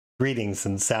Greetings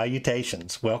and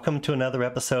salutations. Welcome to another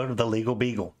episode of the Legal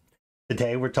Beagle.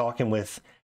 Today we're talking with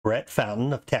Brett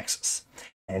Fountain of Texas,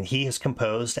 and he has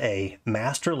composed a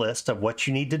master list of what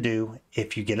you need to do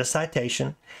if you get a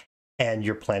citation and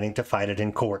you're planning to fight it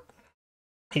in court.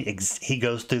 He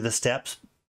goes through the steps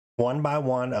one by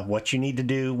one of what you need to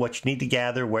do, what you need to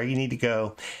gather, where you need to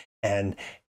go, and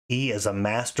he is a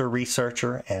master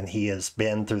researcher, and he has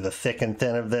been through the thick and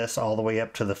thin of this all the way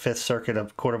up to the Fifth Circuit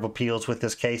of Court of Appeals with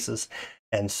his cases.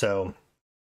 And so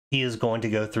he is going to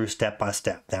go through step by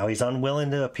step. Now, he's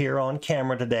unwilling to appear on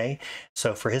camera today,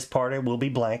 so for his part, it will be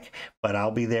blank, but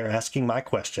I'll be there asking my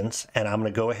questions, and I'm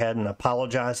going to go ahead and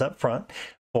apologize up front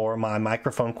for my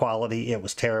microphone quality. It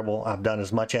was terrible. I've done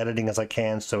as much editing as I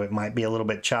can, so it might be a little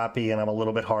bit choppy and I'm a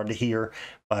little bit hard to hear,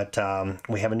 but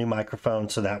we have a new microphone,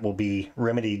 so that will be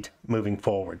remedied moving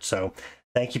forward. So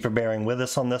thank you for bearing with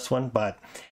us on this one, but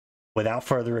without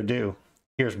further ado,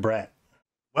 here's Brett.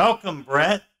 Welcome,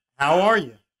 Brett. How are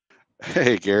you?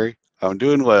 Hey, Gary. I'm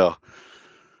doing well.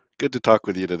 Good to talk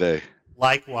with you today.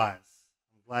 Likewise.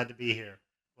 I'm glad to be here.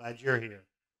 Glad you're here,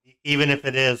 even if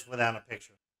it is without a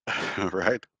picture.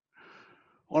 Right?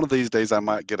 One of these days I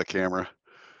might get a camera.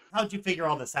 How'd you figure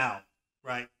all this out,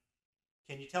 right?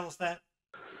 Can you tell us that?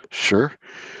 Sure.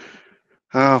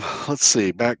 Let's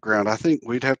see. Background. I think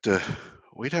we'd have to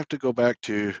go back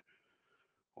to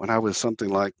when I was something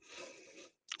like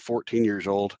 14 years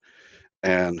old,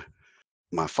 and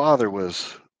my father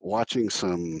was watching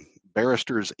some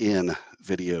Barristers Inn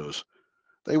videos.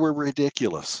 They were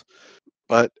ridiculous,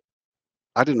 but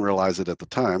I didn't realize it at the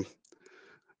time.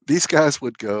 These guys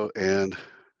would go and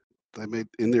they made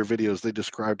in their videos they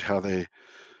described how they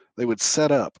would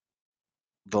set up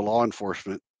the law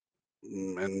enforcement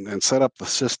and set up the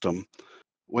system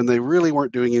when they really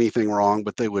weren't doing anything wrong,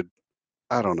 but they would,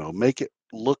 I don't know, make it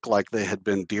look like they had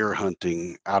been deer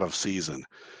hunting out of season.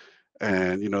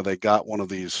 And they got one of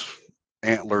these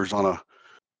antlers on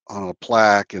a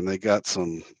plaque, and they got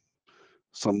some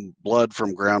blood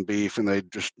from ground beef, and they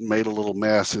just made a little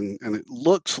mess, and it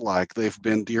looks like they've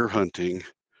been deer hunting.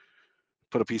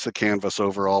 Put a piece of canvas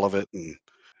over all of it,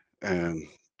 and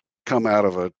come out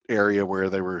of an area where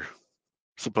they were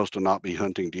supposed to not be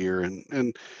hunting deer,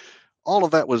 and all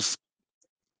of that was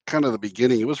kind of the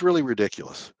beginning. It was really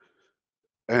ridiculous.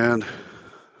 And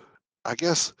I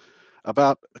guess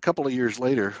about a couple of years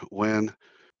later, when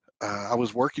I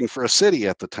was working for a city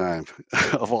at the time,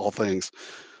 of all things,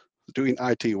 doing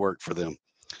IT work for them,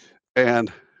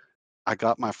 and I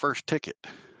got my first ticket.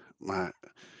 My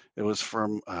It was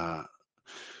from a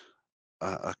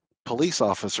police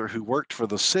officer who worked for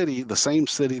the city, the same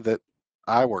city that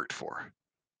I worked for,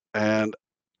 and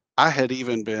I had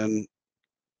even been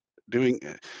doing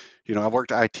I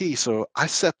worked IT, so I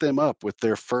set them up with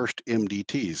their first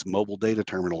MDTs, mobile data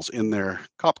terminals, in their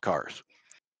cop cars.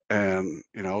 And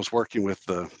I was working with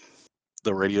the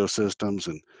radio systems,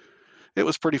 and it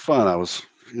was pretty fun. I was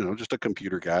just a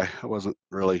computer guy. I wasn't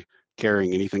really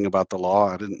caring anything about the law.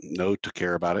 I didn't know to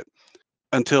care about it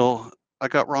until I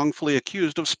got wrongfully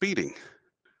accused of speeding.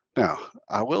 Now,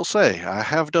 I will say I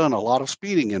have done a lot of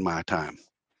speeding in my time,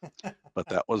 but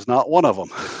that was not one of them.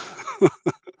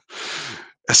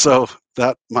 So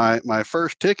that my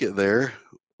first ticket there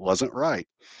wasn't right.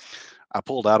 I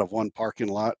pulled out of one parking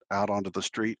lot out onto the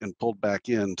street and pulled back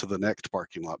into the next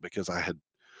parking lot because I had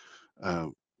uh,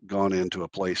 gone into a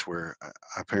place where I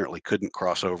apparently couldn't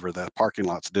cross over. The parking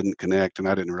lots didn't connect, and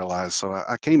I didn't realize. So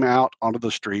I came out onto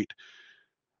the street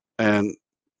and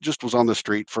just was on the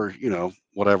street for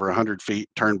whatever 100 feet,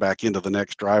 turned back into the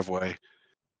next driveway,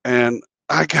 and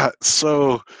I got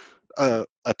so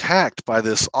attacked by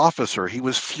this officer. He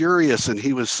was furious, and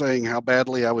he was saying how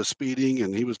badly I was speeding,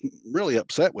 and he was really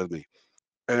upset with me.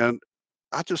 And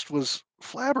I just was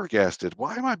flabbergasted.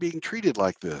 Why am I being treated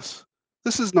like this?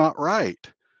 This is not right.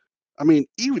 I mean,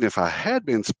 even if I had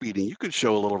been speeding, you could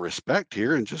show a little respect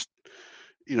here and just,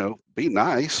 be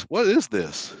nice. What is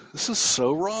this? This is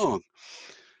so wrong.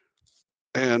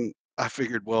 And I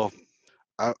figured, well,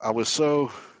 I was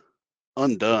so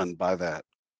undone by that,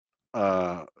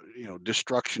 uh,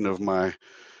 destruction of my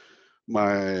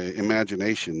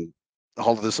imagination.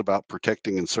 All of this about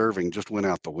protecting and serving just went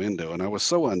out the window, and I was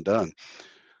so undone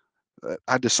that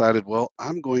I decided, well,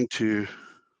 I'm going to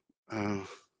uh,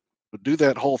 do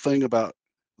that whole thing about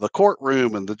the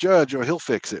courtroom and the judge, or he'll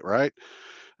fix it, right?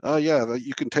 Yeah,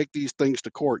 you can take these things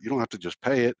to court. You don't have to just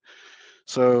pay it.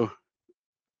 So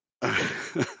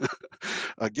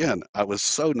again, I was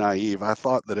so naive. I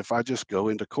thought that if I just go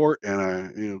into court and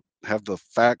I, have the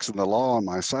facts and the law on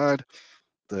my side,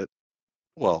 that,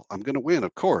 well, I'm going to win,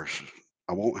 of course.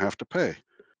 I won't have to pay.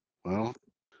 Well,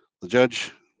 the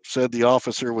judge said the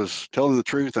officer was telling the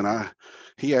truth, and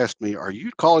he asked me, "Are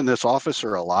you calling this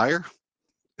officer a liar?"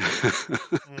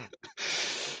 Mm.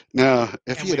 Now,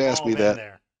 if And he had we've asked all me been that,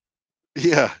 there.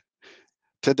 yeah,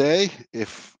 today,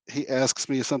 if he asks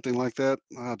me something like that,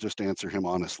 I'll just answer him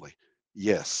honestly.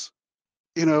 Yes.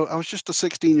 I was just a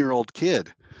 16-year-old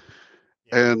kid,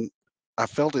 Yeah. and I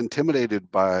felt intimidated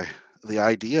by the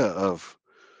idea of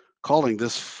calling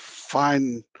this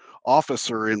fine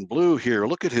officer in blue here,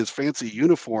 look at his fancy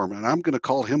uniform, and I'm going to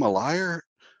call him a liar.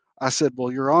 I said,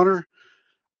 "Well, Your Honor,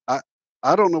 I,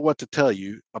 I don't know what to tell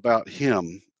you about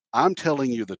him. I'm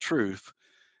telling you the truth,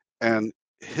 and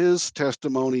his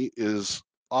testimony is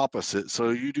opposite. So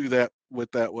you do that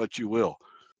with that what you will."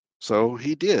 So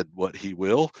he did what he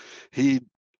will. He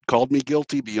called me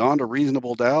guilty beyond a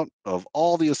reasonable doubt of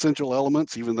all the essential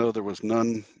elements, even though there was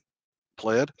none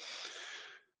pled.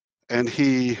 And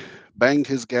he banged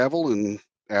his gavel and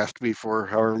asked me for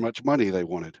however much money they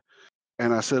wanted.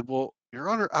 And I said, "Well, Your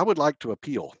Honor, I would like to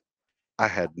appeal." I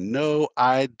had no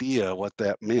idea what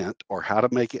that meant or how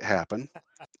to make it happen.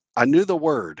 I knew the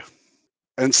word.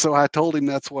 And so I told him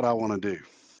that's what I want to do.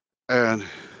 And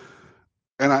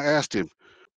I asked him,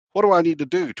 "What do I need to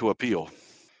do to appeal?"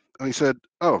 And he said,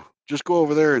 "Oh, just go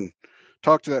over there and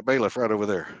talk to that bailiff right over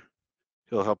there.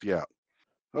 He'll help you out."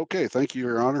 Okay, thank you,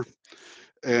 Your Honor.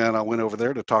 And I went over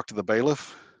there to talk to the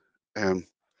bailiff, and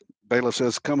bailiff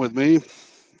says, "Come with me."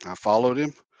 I followed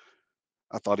him.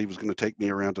 I thought he was going to take me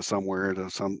around to somewhere to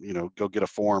go get a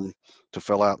form to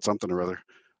fill out something or other.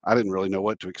 I didn't really know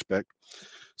what to expect.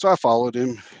 So I followed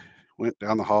him, went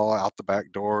down the hall, out the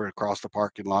back door, across the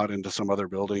parking lot into some other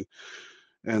building.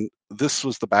 And this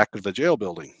was the back of the jail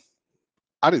building.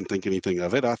 I didn't think anything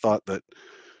of it. I thought that,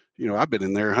 I've been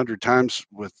in there 100 times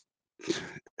with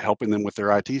helping them with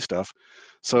their IT stuff.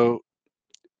 So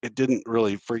it didn't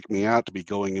really freak me out to be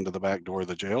going into the back door of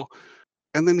the jail.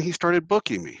 And then he started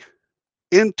booking me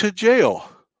into jail.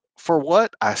 For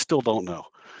what? I still don't know.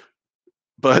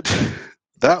 But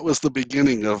that was the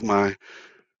beginning of my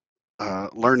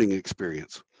learning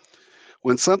experience.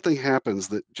 When something happens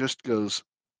that just goes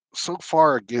so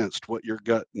far against what your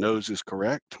gut knows is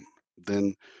correct,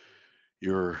 then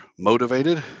you're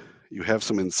motivated. You have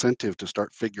some incentive to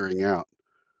start figuring out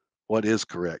what is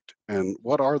correct and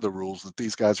what are the rules that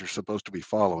these guys are supposed to be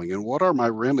following and what are my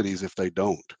remedies if they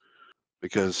don't,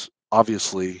 because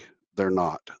obviously they're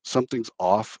not. Something's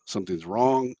off, something's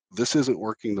wrong. This isn't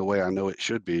working the way I know it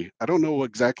should be. I don't know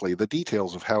exactly the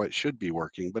details of how it should be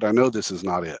working, but I know this is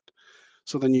not it.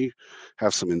 So then you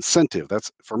have some incentive. That's,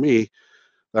 for me,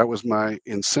 that was my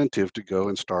incentive to go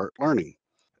and start learning.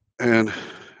 And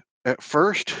at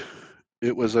first,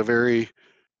 it was a very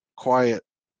quiet,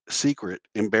 secret,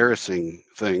 embarrassing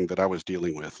thing that I was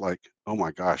dealing with. Like, oh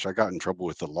my gosh, I got in trouble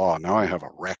with the law. Now I have a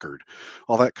record,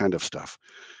 all that kind of stuff.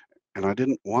 And I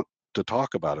didn't want to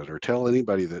talk about it or tell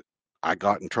anybody that I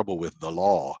got in trouble with the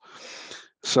law.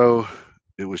 So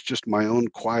it was just my own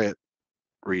quiet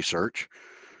research.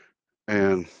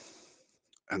 And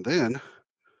then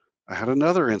I had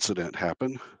another incident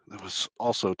happen that was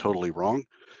also totally wrong.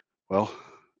 Well,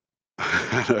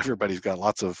 I know everybody's got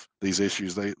lots of these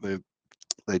issues they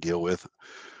deal with.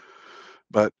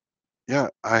 But yeah,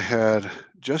 I had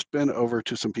just been over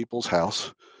to some people's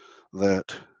house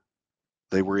that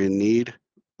they were in need.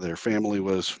 Their family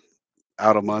was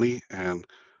out of money, and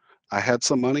I had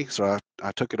some money, so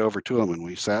I took it over to them, and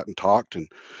we sat and talked, and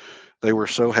they were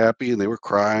so happy, and they were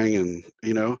crying,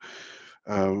 and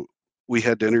uh, we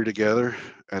had dinner together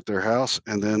at their house,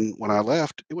 and then when I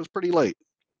left, it was pretty late.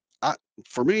 I,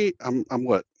 for me, I'm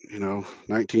what,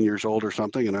 19 years old or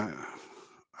something, and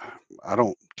I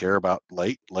don't care about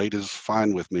late. Late is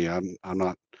fine with me. I'm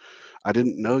not. I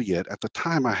didn't know yet at the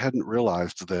time. I hadn't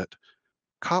realized that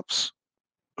cops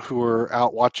who are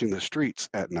out watching the streets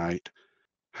at night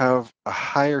have a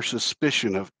higher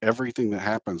suspicion of everything that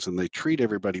happens, and they treat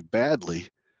everybody badly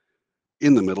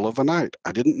in the middle of the night.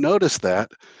 I didn't notice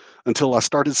that until I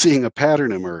started seeing a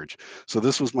pattern emerge. So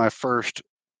this was my first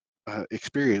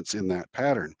experience in that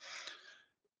pattern.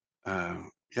 Uh,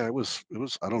 yeah, it was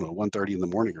I don't know 1:30 in the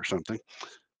morning or something,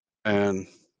 and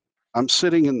I'm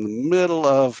sitting in the middle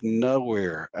of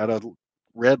nowhere at a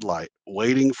red light,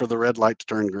 waiting for the red light to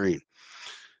turn green.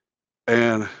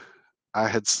 And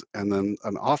and then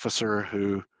an officer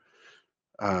who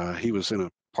he was in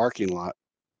a parking lot.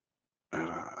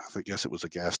 I guess it was a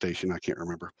gas station. I can't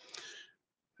remember.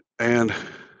 And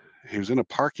he was in a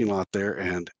parking lot there.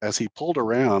 And as he pulled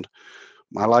around,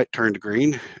 my light turned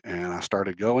green, and I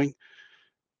started going.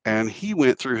 And he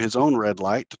went through his own red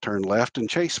light to turn left and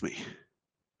chase me.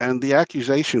 And the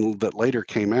accusation that later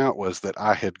came out was that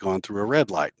I had gone through a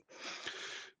red light.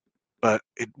 But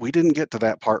we didn't get to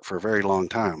that part for a very long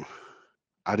time.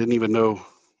 I didn't even know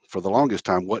for the longest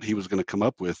time what he was going to come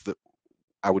up with that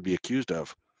I would be accused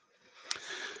of.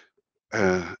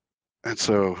 Uh, and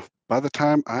so by the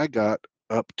time I got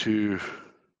up to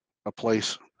a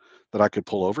place that I could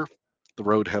pull over, the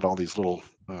road had all these little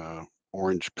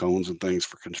orange cones and things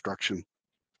for construction.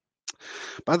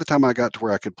 By the time I got to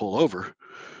where I could pull over,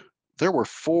 there were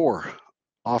four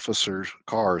officers'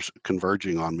 cars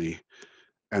converging on me.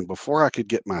 And before I could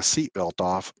get my seatbelt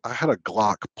off, I had a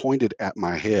Glock pointed at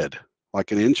my head,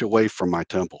 like an inch away from my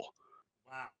temple.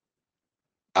 Wow.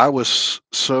 I was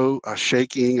so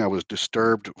shaking. I was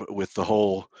disturbed with the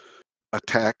whole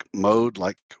attack mode.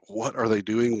 Like, what are they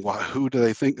doing? Why, who do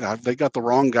they think? They got the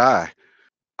wrong guy.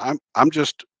 I'm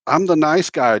the nice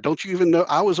guy. Don't you even know?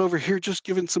 I was over here just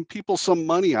giving some people some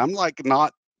money. I'm like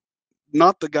not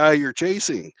the guy you're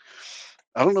chasing.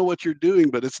 I don't know what you're doing,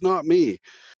 but it's not me.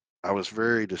 I was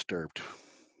very disturbed,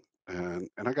 and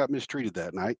I got mistreated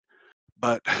that night.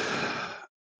 But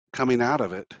coming out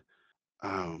of it,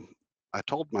 um, I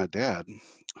told my dad,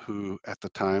 who at the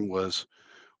time was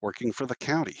working for the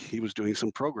county. He was doing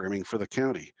some programming for the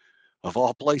county. Of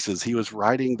all places, he was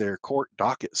writing their court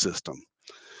docket system.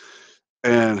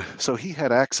 And so he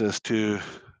had access to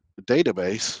the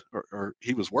database, or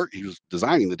he was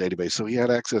designing the database, so he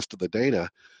had access to the data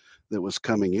that was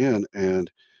coming in, and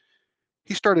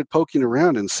he started poking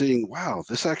around and seeing, wow,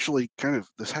 this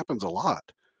happens a lot.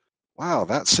 Wow,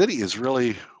 that city is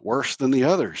really worse than the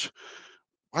others.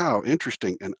 Wow,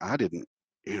 interesting. And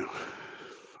you know,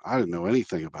 I didn't know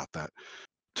anything about that.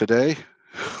 Today,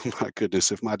 my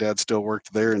goodness, if my dad still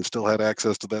worked there and still had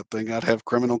access to that thing, I'd have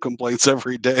criminal complaints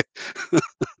every day.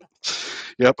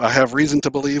 Yep, I have reason to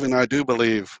believe, and I do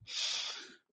believe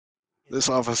If, this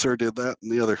officer did that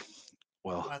and the other.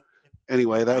 Well, if my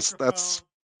anyway, microphone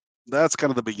that's kind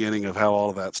of the beginning of how all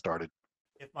of that started.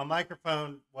 if my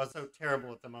microphone was so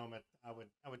terrible at the moment, I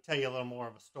would tell you a little more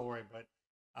of a story, but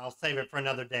I'll save it for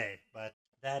another day. But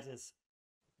that is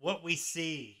what we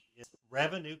see is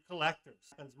revenue collectors. It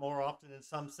happens more often in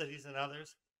some cities than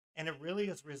others, and it really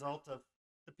is a result of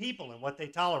the people and what they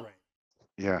tolerate.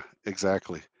 Yeah,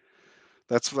 exactly.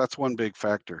 That's one big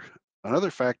factor.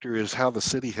 Another factor is how the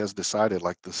city has decided,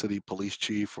 like the city police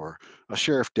chief or a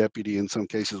sheriff deputy in some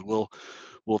cases will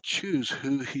choose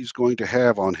who he's going to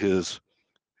have on his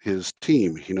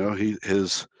team. You know,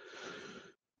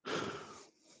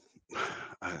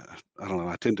 I, I don't know.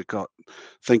 I tend to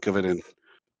think of it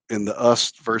in the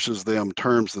us versus them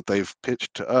terms that they've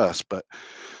pitched to us, but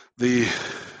the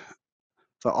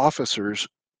the officers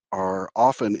are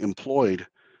often employed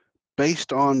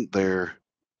based on their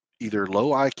either low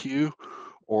IQ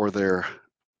or their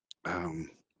um,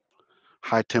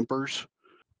 high tempers.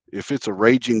 If it's a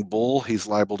raging bull, he's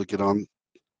liable to get on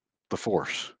the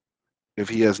force. If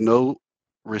he has no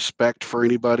respect for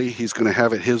anybody, he's going to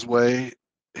have it his way.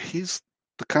 He's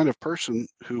the kind of person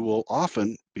who will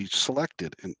often be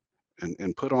selected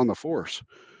and put on the force.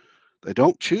 They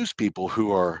don't choose people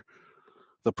who are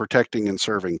the protecting and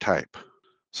serving type.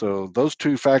 So those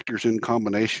two factors in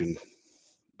combination,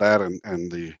 that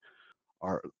and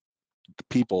our the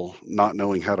people not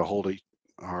knowing how to hold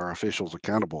our officials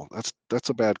accountable, that's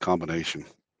a bad combination.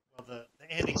 Well, the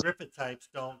Andy Griffith types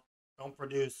don't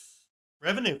produce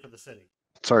revenue for the city.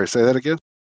 Sorry, say that again.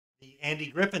 The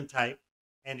Andy Griffith type,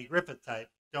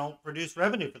 don't produce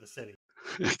revenue for the city.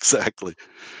 Exactly.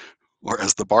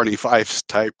 Whereas the Barney Fifes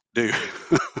type do.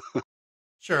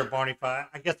 Sure, Barney Fife.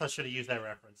 I guess I should have used that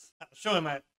reference. Showing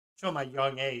my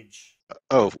young age.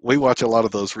 Oh, we watch a lot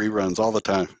of those reruns all the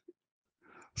time.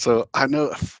 So I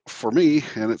know for me,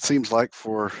 and it seems like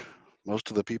for most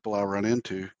of the people I run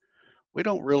into, we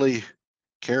don't really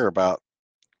care about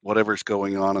whatever's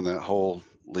going on in that whole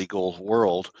legal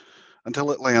world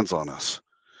until it lands on us.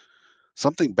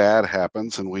 Something bad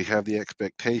happens, and we have the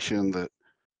expectation that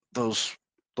those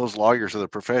those lawyers are the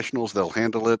professionals. They'll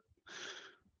handle it.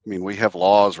 I mean, we have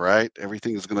laws, right?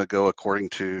 Everything is going to go according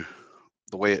to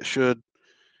the way it should,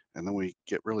 and then we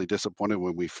get really disappointed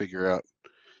when we figure out,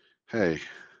 hey,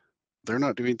 they're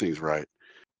not doing things right.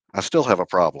 I still have a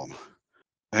problem,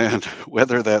 and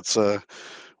whether that's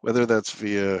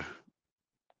via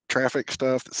traffic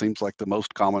stuff, that seems like the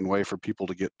most common way for people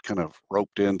to get kind of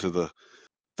roped into the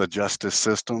justice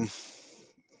system,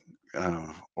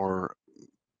 or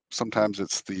sometimes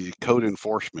it's the code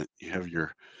enforcement. You have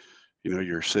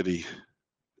your city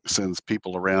sends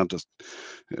people around to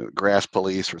grass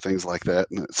police or things like that,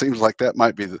 and it seems like that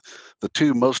might be the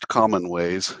two most common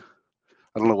ways.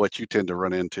 I don't know what you tend to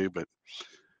run into, but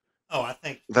Oh,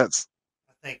 that's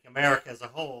I think America as a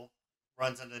whole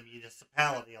runs into the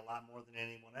municipality a lot more than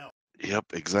anyone else. Yep,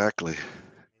 exactly.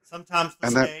 Sometimes the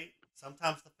And that state,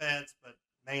 sometimes the feds, but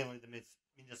mainly the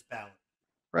municipality.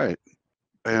 right.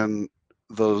 And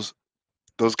those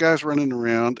those guys running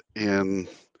around in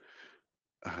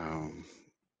um,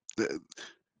 the,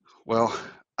 well,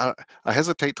 I, I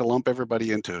hesitate to lump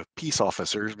everybody into peace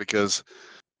officers because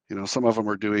some of them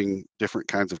are doing different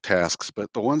kinds of tasks,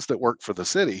 but the ones that work for the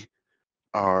city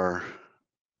are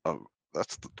uh,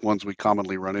 that's the ones we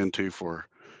commonly run into for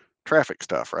traffic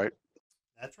stuff, right?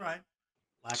 That's right.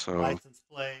 Lack of So license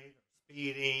plate, or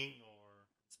speeding, or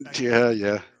inspector yeah,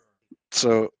 yeah. sticker.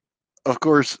 So of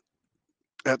course,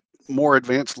 at more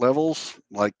advanced levels,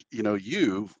 like you're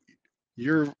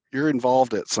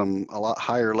involved at some a lot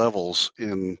higher levels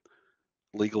in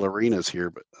legal arenas here,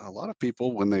 but a lot of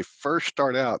people when they first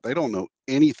start out, they don't know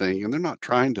anything and they're not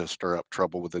trying to stir up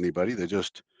trouble with anybody. They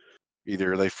just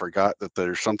either they forgot that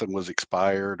there's something was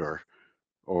expired or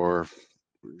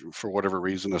for whatever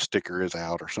reason a sticker is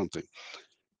out or something.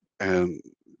 And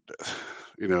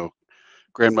you know,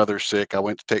 grandmother's sick. I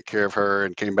went to take care of her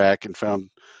and came back and found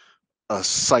a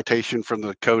citation from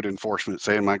the code enforcement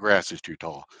saying my grass is too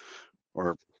tall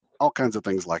or all kinds of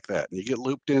things like that. And you get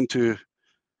looped into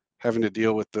having to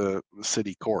deal with the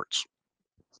city courts.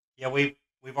 Yeah, we've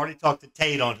already talked to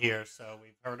Tate on here, so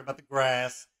we've heard about the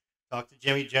grass. Talked to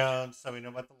Jimmy Jones, so we know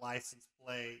about the license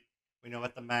plate. We know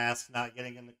about the mask not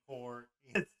getting in the court.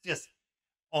 It's just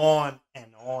on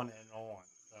and on and on.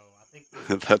 So I think those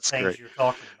are good That's things great. you're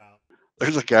talking about.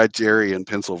 There's a guy, Jerry, in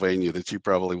Pennsylvania that you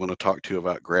probably want to talk to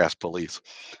about grass police,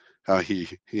 how he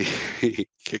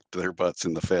kicked their butts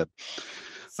in the Fed.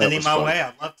 Send That him was my fun. way.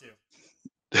 I'd love to.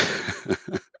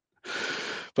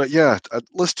 But yeah,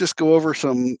 let's just go over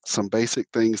some basic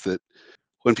things that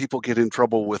when people get in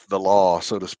trouble with the law,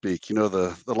 so to speak,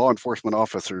 the law enforcement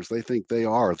officers, they think they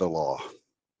are the law.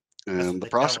 That's And what the they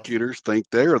tell us. prosecutors think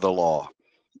they're the law.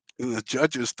 And the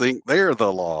judges think they're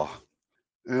the law.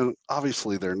 And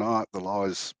obviously they're not. The law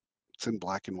is it's in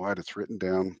black and white, it's written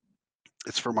down.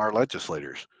 It's from our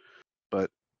legislators. But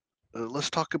let's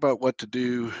talk about what to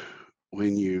do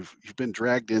when you've been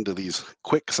dragged into these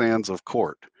quicksands of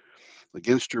court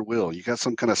against your will. You got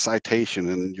some kind of citation,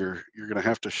 and you're going to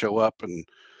have to show up and,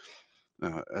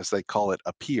 as they call it,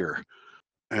 appear.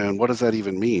 And what does that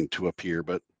even mean to appear?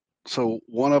 But so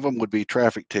one of them would be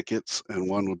traffic tickets, and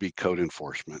one would be code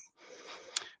enforcement.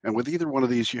 And with either one of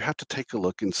these, you have to take a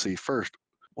look and see first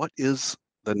what is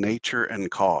the nature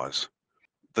and cause.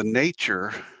 The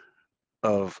nature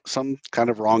of some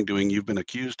kind of wrongdoing you've been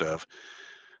accused of.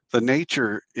 The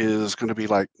nature is going to be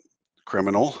like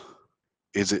criminal.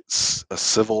 Is it a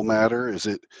civil matter? Is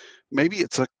it maybe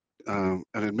it's an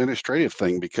administrative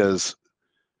thing because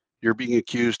you're being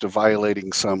accused of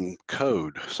violating some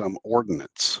code, some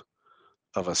ordinance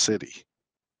of a city.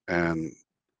 And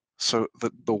so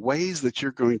the ways that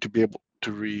you're going to be able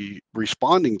to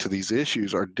responding to these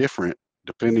issues are different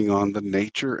depending on the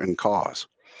nature and cause.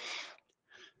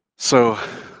 So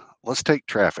let's take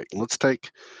traffic. Let's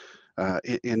take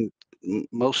in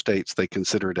most states they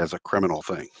consider it as a criminal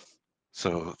thing.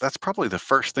 So that's probably the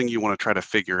first thing you want to try to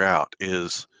figure out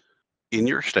is in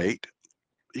your state.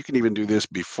 You can even do this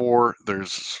before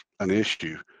there's an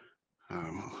issue. I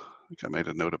think I made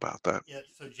a note about that. Yeah.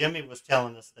 So Jimmy was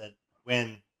telling us that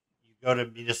when you go to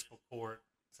municipal court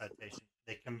citation,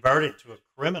 they convert it to a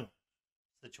criminal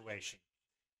situation,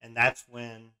 and that's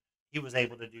when he was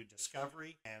able to do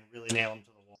discovery and really nail him to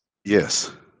the wall.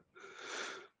 Yes,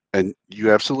 and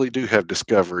you absolutely do have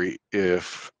discovery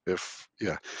if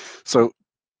yeah. So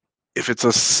if it's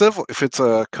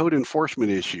a code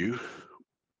enforcement issue,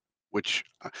 which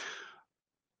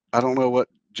I don't know what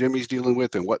Jimmy's dealing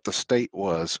with and what the state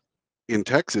was. In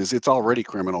Texas, it's already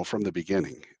criminal from the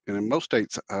beginning. And in most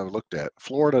states I've looked at,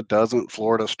 Florida doesn't.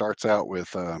 Florida starts out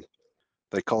with,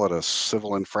 they call it a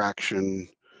civil infraction.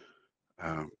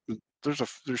 Um, there's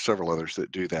several others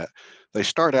that do that. They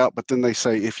start out, but then they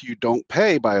say if you don't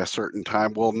pay by a certain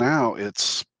time, well, now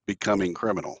it's becoming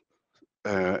criminal.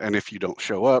 And if you don't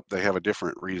show up, they have a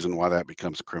different reason why that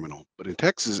becomes criminal. But in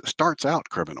Texas, it starts out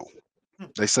criminal. Hmm.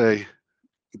 They say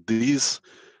these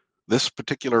this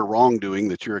particular wrongdoing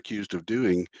that you're accused of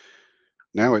doing,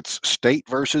 now it's state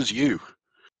versus you.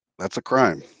 That's a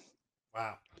crime.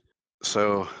 Wow.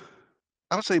 So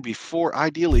I would say before,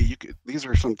 ideally, you could. These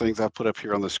are some things I put up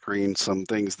here on the screen. Some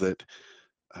things that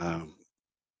um,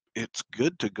 it's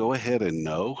good to go ahead and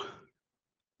know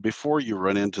before you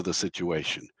run into the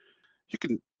situation. You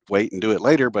can wait and do it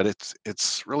later, but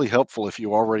it's really helpful if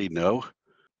you already know,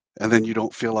 and then you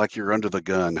don't feel like you're under the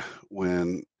gun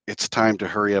when it's time to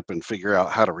hurry up and figure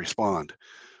out how to respond.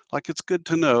 Like it's good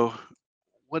to know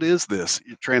what is this?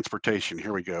 Transportation.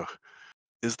 Here we go.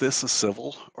 is this a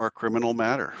civil or a criminal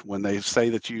matter? When they say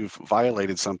that you've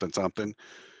violated something,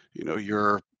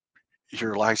 your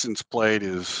license plate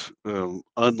is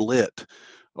unlit,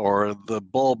 or the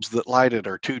bulbs that light it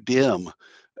are too dim,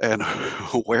 and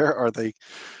where are they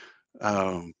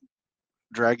um,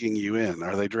 dragging you in?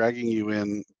 Are they dragging you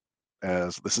in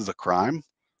as this is a crime,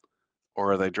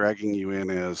 or are they dragging you in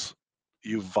as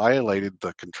you violated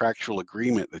the contractual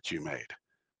agreement that you made?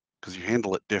 Because you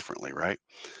handle it differently, right?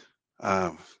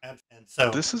 Um, And so,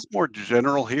 this is more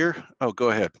general here. Oh, go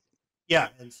ahead. yeah,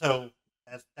 and so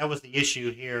that was the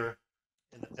issue here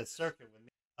in the Fifth Circuit with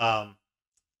me.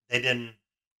 They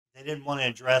didn't want to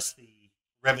address the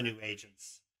revenue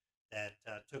agents that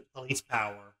took police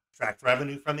power, tracked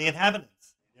revenue from the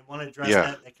inhabitants. They didn't want to address Yeah,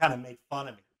 that. They kind of made fun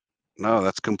of me. no,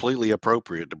 that's completely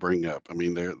appropriate to bring up. I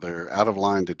mean, they're out of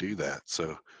line to do that.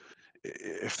 So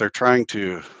if they're trying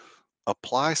to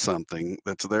apply something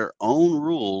that's their own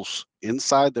rules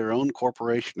inside their own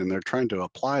corporation and they're trying to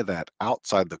apply that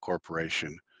outside the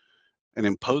corporation and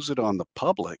impose it on the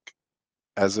public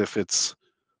as if it's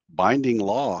binding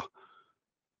law,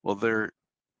 well, they're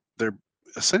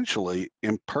essentially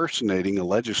impersonating a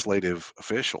legislative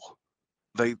official.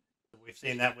 They, We've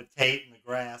seen that with Tate and the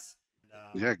grass.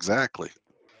 And, yeah, exactly,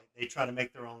 they try to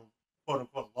make their own quote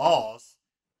unquote laws,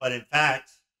 but in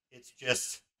fact, it's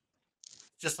just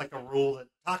like a rule that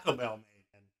Taco Bell made,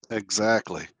 and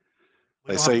exactly. we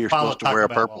They don't have say to you're follow supposed to wear Taco a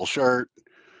Bell purple laws. shirt,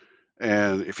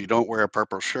 and if you don't wear a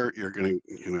purple shirt, you're going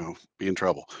to, be in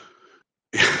trouble.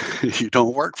 You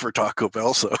don't work for Taco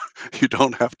Bell, so you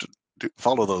don't have to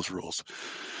follow those rules.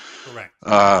 Correct.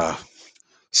 Uh,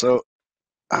 so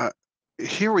uh,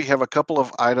 here we have a couple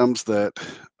of items that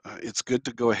it's good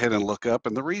to go ahead and look up.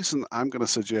 And the reason I'm going to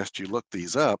suggest you look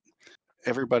these up,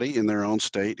 everybody in their own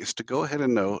state, is to go ahead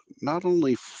and know not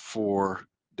only for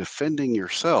defending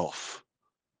yourself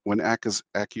when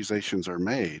accusations are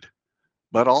made,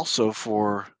 but also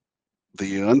for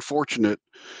the unfortunate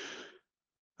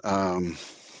um,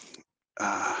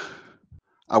 uh,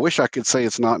 I wish I could say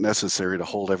it's not necessary to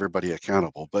hold everybody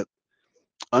accountable, but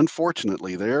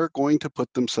unfortunately, they're going to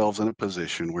put themselves in a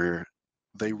position where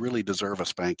they really deserve a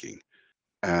spanking.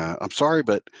 I'm sorry,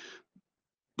 but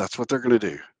that's what they're going to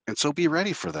do. And so be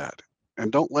ready for that.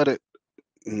 And don't let it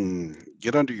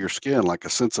get under your skin like a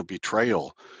sense of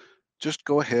betrayal. Just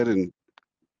go ahead and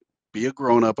be a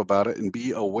grown up about it and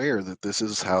be aware that this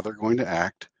is how they're going to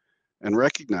act and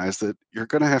recognize that you're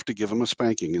going to have to give them a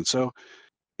spanking. And so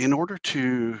in order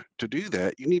to do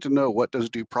that, you need to know, what does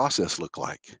due process look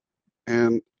like?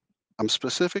 And I'm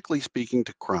specifically speaking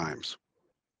to crimes.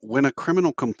 When a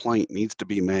criminal complaint needs to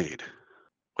be made,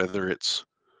 whether it's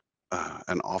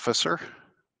an officer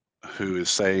who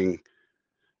is saying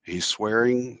he's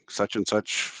swearing such and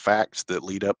such facts that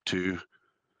lead up to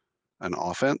an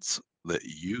offense that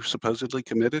you supposedly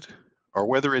committed, or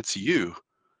whether it's you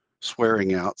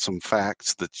swearing out some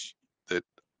facts that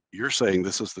you're saying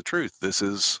this is the truth, this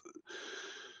is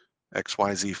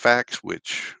XYZ facts,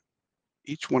 which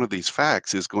each one of these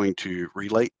facts is going to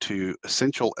relate to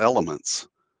essential elements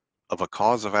of a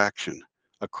cause of action,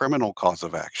 a criminal cause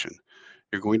of action.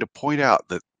 You're going to point out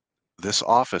that this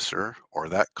officer or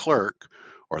that clerk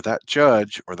or that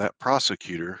judge or that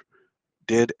prosecutor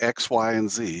did X, Y,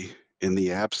 and Z in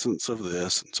the absence of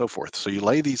this and so forth. So you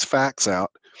lay these facts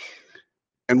out.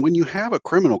 And when you have a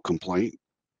criminal complaint,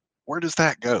 where does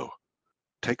that go?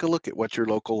 Take a look at what your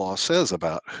local law says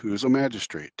about who's a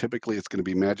magistrate. Typically, it's going to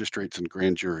be magistrates and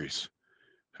grand juries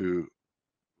who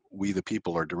we, the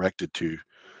people, are directed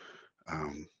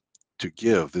um, to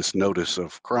give this notice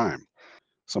of crime.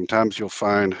 Sometimes you'll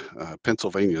find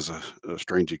Pennsylvania is a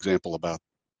strange example about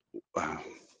uh,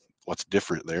 what's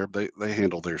different there. They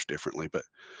handle theirs differently, but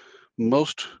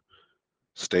most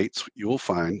states you will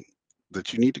find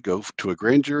that you need to go to a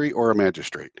grand jury or a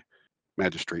magistrate.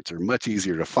 Magistrates are much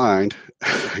easier to find.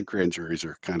 Grand juries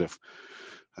are kind of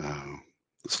uh,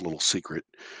 this little secret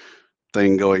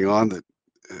thing going on that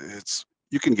it's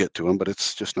you can get to them, but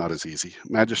it's just not as easy.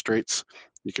 Magistrates,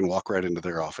 you can walk right into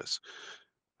their office.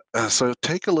 So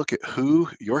take a look at who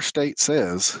your state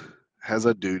says has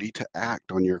a duty to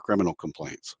act on your criminal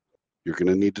complaints. You're going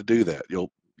to need to do that.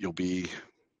 You'll be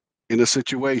in a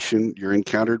situation you're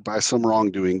encountered by some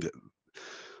wrongdoing that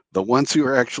the ones who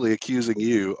are actually accusing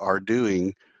you are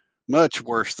doing much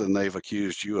worse than they've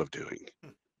accused you of doing.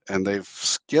 And they've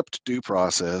skipped due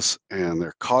process and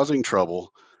they're causing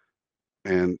trouble,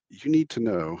 and you need to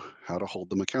know how to hold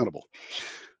them accountable.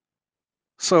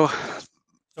 So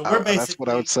So that's what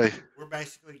I would say. we're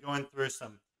basically going through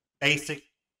some basic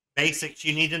basics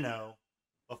you need to know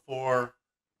before,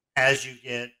 as you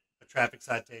get a traffic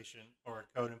citation or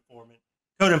a code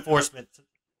enforcement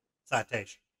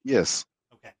citation. Yes.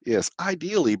 Okay. Yes.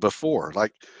 Ideally before,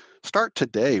 like start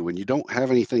today when you don't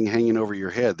have anything hanging over your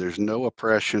head. There's no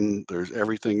oppression. There's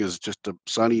everything is just a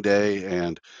sunny day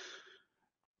and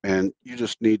you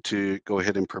just need to go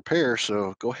ahead and prepare.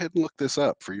 So go ahead and look this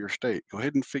up for your state. Go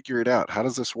ahead and figure it out. How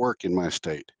does this work in my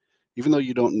state? Even though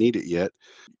you don't need it yet,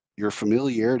 your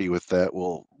familiarity with that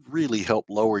will really help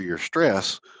lower your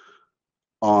stress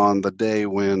on the day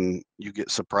when you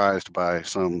get surprised by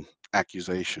some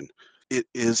accusation. It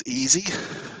is easy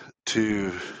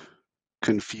to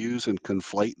confuse and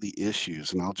conflate the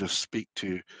issues, and I'll just speak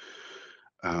to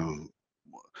um,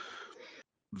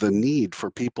 the need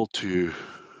for people to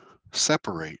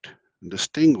separate and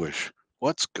distinguish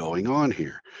what's going on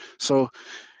here. So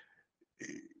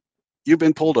you've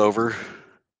been pulled over,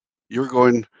 you're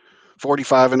going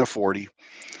 45 and a 40,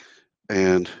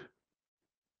 and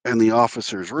the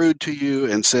officer's rude to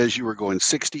you and says you were going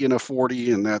 60 and a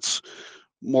 40, and that's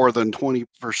more than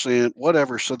 20%,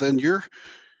 whatever. So then your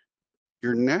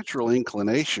natural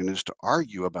inclination is to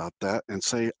argue about that and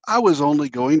say, I was only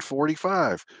going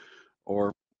 45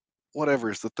 or whatever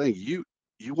is the thing. You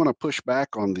want to push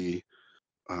back on the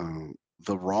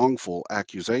wrongful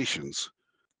accusations.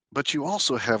 But you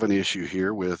also have an issue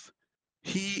here with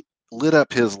he lit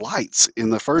up his lights in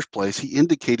the first place. He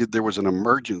indicated there was an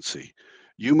emergency.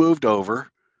 You moved over,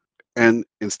 and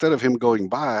instead of him going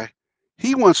by,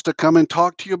 he wants to come and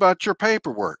talk to you about your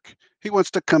paperwork. He wants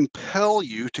to compel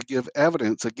you to give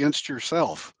evidence against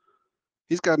yourself.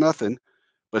 He's got nothing,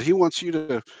 but he wants you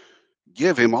to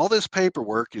give him all this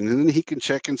paperwork, and then he can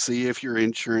check and see if your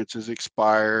insurance is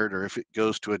expired or if it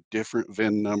goes to a different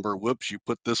VIN number. Whoops, you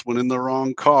put this one in the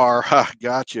wrong car. Ha,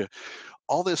 gotcha.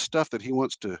 All this stuff that he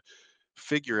wants to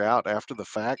figure out after the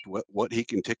fact what he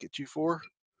can ticket you for,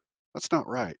 that's not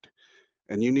right.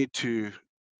 And you need to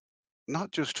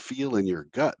not just feel in your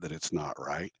gut that it's not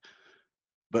right,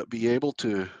 but be able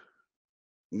to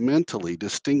mentally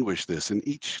distinguish this. And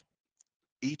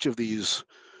each of these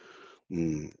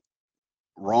mm,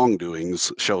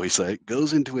 wrongdoings, shall we say,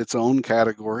 goes into its own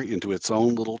category, into its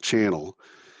own little channel,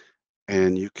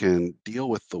 and you can deal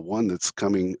with the one that's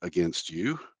coming against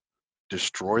you,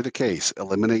 destroy the case,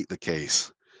 eliminate the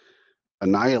case,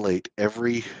 annihilate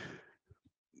every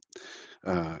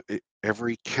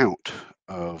count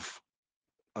of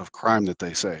crime that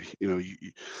they say.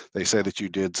 They say that you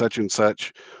did such and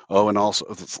such. Oh, and also,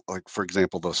 it's like for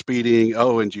example, the speeding.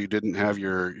 Oh, and you didn't have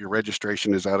your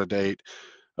registration is out of date.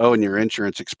 Oh, and your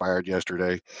insurance expired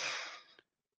yesterday.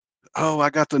 Oh, I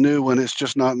got the new one. It's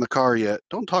just not in the car yet.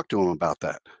 Don't talk to them about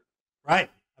that. Right.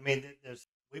 I mean,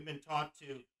 we've been taught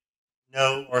to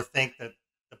know or think that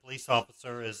the police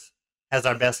officer has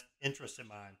our best interests in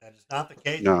mind. That is not the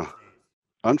case No, these days.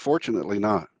 unfortunately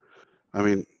not. I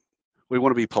mean, we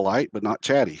want to be polite, but not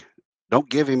chatty. Don't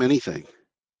give him anything.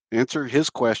 Answer his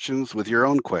questions with your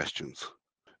own questions.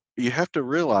 You have to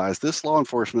realize this law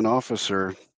enforcement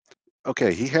officer,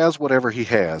 okay, he has whatever he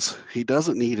has. He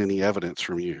doesn't need any evidence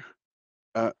from you.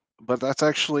 Uh, but that's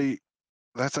actually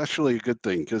a good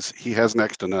thing because he has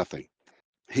next to nothing.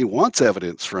 He wants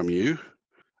evidence from you,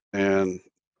 and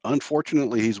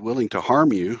unfortunately, he's willing to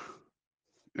harm you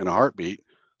in a heartbeat.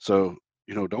 So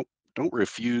don't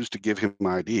refuse to give him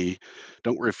ID.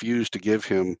 Don't refuse to give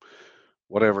him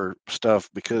whatever stuff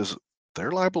because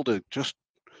they're liable to just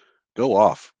go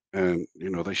off and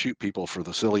they shoot people for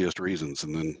the silliest reasons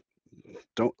and then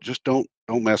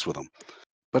don't mess with them.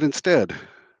 But instead,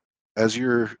 as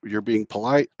you're being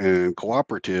polite and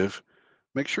cooperative,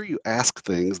 make sure you ask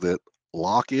things that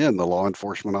lock in the law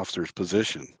enforcement officer's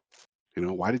position.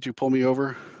 Why did you pull me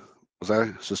over? Was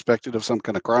I suspected of some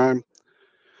kind of crime?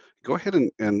 Go ahead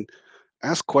and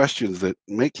ask questions that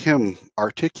make him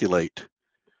articulate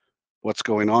what's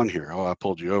going on here. Oh, I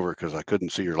pulled you over because I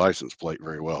couldn't see your license plate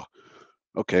very well.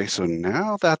 Okay, so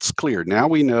now that's clear. Now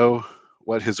we know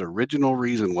what his original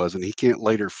reason was, and he can't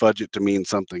later fudge it to mean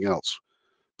something else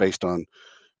based on,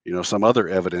 some other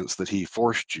evidence that he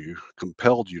forced you,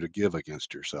 compelled you to give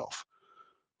against yourself,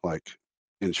 like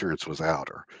insurance was out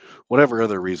or whatever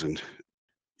other reason.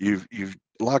 You've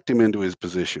locked him into his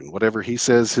position. Whatever he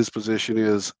says his position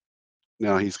is,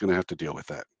 now he's going to have to deal with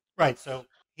that. Right. So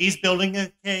he's building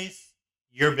a case,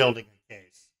 you're building a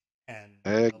case. And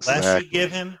the less you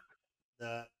give Exactly. him,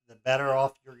 the better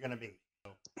off you're going to be.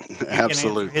 So you can answer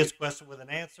Absolutely. his question with an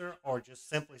answer or just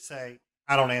simply say,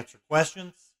 I don't answer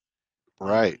questions.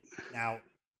 Right. Now,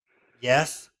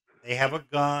 yes, they have a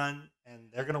gun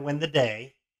and they're going to win the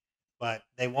day, but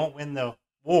they won't win the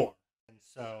war. And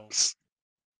so S-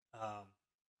 um,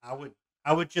 I would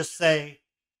I would just say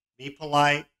be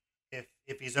polite.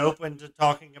 If he's open to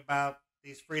talking about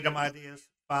these freedom ideas,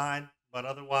 fine. but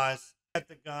otherwise, at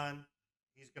the gun,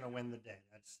 he's going to win the day.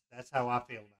 That's how I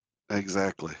feel about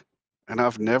Exactly. And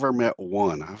I've never met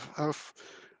one. I've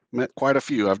met quite a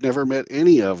few. I've never met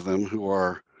any of them who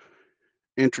are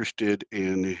interested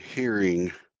in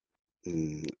hearing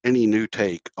any new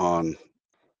take on it.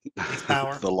 Police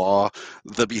power. the law,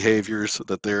 the behaviors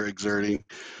that they're exerting,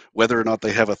 whether or not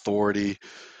they have authority,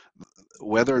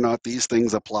 whether or not these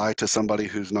things apply to somebody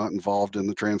who's not involved in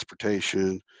the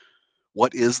transportation.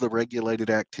 What is the regulated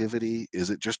activity? Is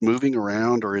it just moving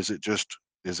around, or is it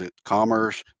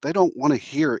commerce? They don't want to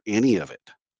hear any of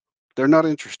it. They're not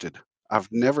interested. I've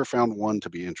never found one to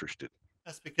be interested.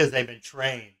 That's because they've been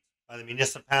trained by the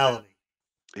municipality.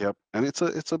 Yep. And it's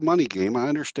a money game, I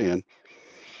understand.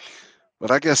 But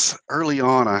I guess early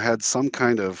on I had some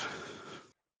kind of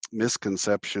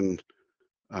misconception.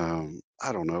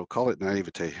 I don't know, call it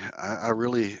naivete. I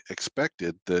really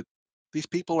expected that these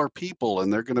people are people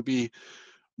and they're going to be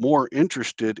more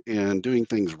interested in doing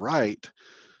things right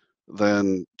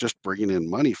than just bringing in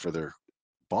money for their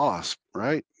boss,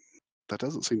 right? That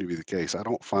doesn't seem to be the case. I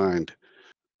don't find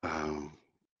um,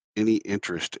 any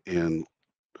interest in,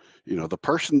 the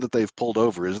person that they've pulled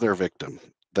over is their victim.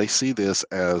 They see this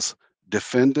as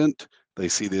defendant. They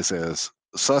see this as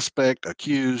suspect,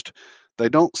 accused. They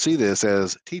don't see this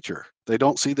as teacher. They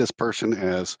don't see this person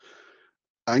as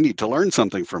I need to learn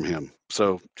something from him.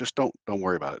 So just don't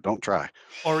worry about it. Don't try.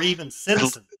 Or even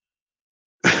citizen.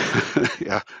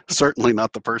 Yeah, certainly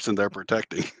not the person they're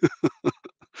protecting.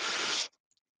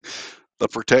 The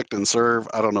protect and serve,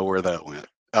 I don't know where that went,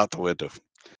 out the window.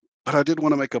 But I did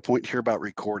want to make a point here about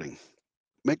recording.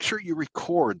 Make sure you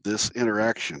record this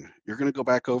interaction. You're going to go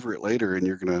back over it later and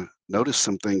you're going to notice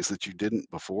some things that you didn't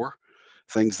before,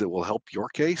 things that will help your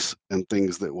case and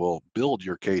things that will build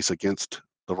your case against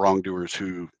the wrongdoers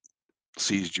who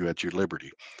seized you at your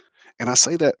liberty. And I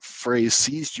say that phrase,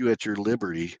 seized you at your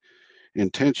liberty,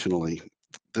 intentionally.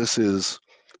 This is,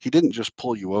 he didn't just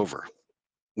pull you over.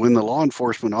 When the law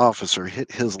enforcement officer hit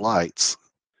his lights,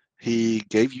 he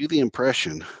gave you the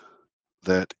impression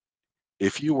that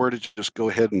if you were to just go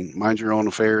ahead and mind your own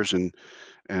affairs and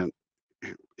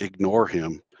ignore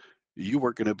him, you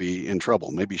were going to be in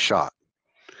trouble, maybe shot.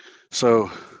 So,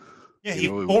 Yeah, you he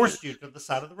know, forced you to the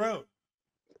side of the road.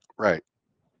 right.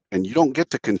 And you don't get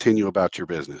to continue about your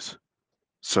business.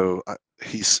 So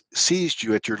he's seized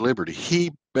you at your liberty.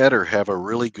 He better have a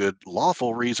really good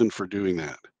lawful reason for doing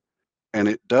that. And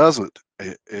it doesn't.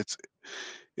 It's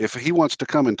if he wants to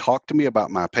come and talk to me about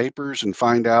my papers and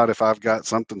find out if I've got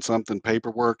something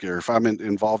paperwork, or if I'm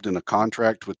involved in a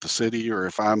contract with the city, or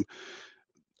if I'm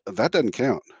that doesn't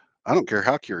count. I don't care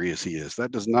how curious he is.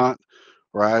 That does not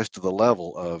rise to the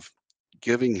level of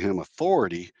giving him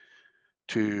authority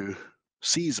to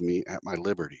seize me at my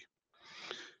liberty.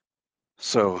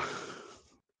 So,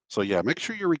 so yeah, make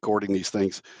sure you're recording these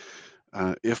things.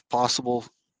 If possible,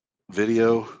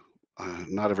 video.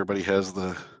 Not everybody has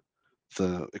the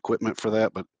equipment for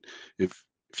that, but if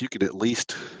you could at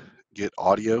least get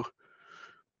audio,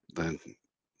 then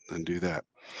do that.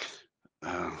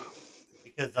 Uh,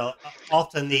 Because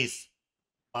often these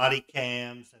body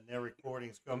cams and their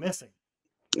recordings go missing.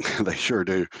 they sure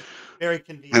do. Very And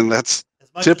convenient. that's As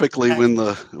much as the typically taxpayers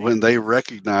are when paying for they this.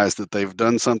 recognize that they've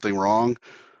done something wrong.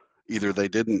 Either they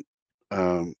didn't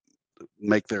um,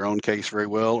 make their own case very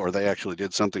well, or they actually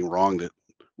did something wrong that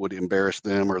would embarrass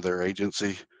them or their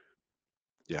agency.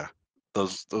 Yeah,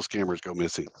 those cameras go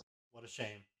missing. What a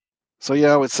shame. So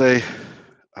yeah, I would say,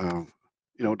 um,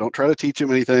 don't try to teach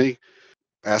them anything.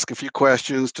 Ask a few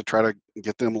questions to try to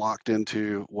get them locked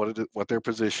into what their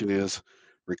position is.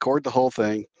 Record the whole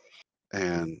thing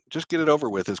and just get it over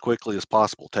with as quickly as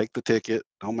possible. Take the ticket.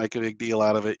 Don't make a big deal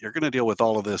out of it. You're going to deal with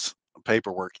all of this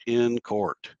paperwork in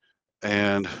court.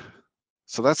 And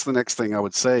so that's the next thing I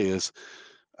would say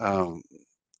um,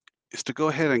 is to go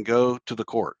ahead and go to the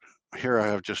court. Here I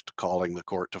have just calling the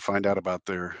court to find out about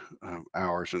their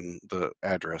hours and the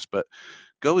address, but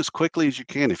go as quickly as you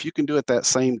can. If you can do it that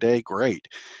same day, great.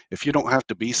 If you don't have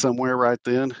to be somewhere right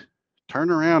then, turn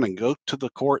around and go to the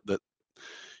court that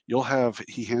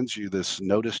he hands you this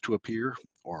notice to appear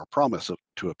or a promise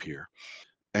to appear.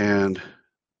 And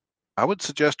I would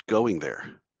suggest going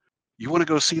there. You want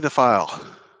to go see the file.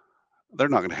 They're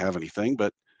not going to have anything,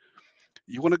 but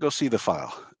you want to go see the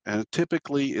file. And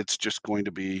typically it's just going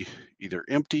to be either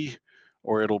empty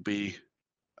or it'll be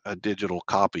a digital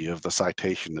copy of the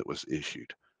citation that was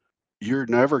issued. You're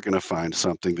never going to find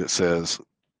something that says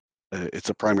it's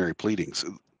a primary pleadings.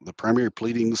 The primary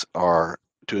pleadings are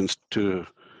to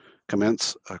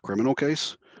commence a criminal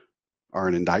case, or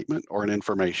an indictment, or an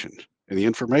information. And the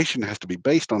information has to be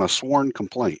based on a sworn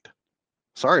complaint.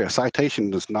 Sorry, a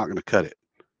citation is not going to cut it.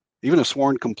 Even a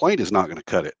sworn complaint is not going to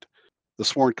cut it. The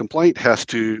sworn complaint has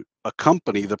to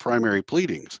accompany the primary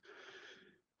pleadings.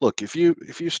 Look, if you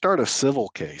start a civil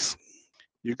case,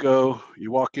 you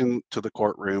walk into the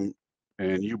courtroom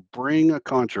and you bring a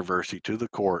controversy to the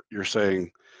court. You're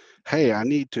saying, "Hey, I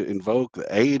need to invoke the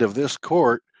aid of this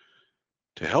court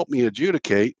to help me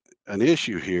adjudicate an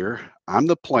issue here. I'm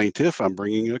the plaintiff. I'm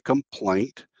bringing a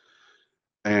complaint."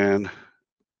 And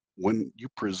when you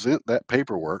present that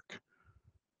paperwork,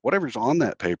 whatever's on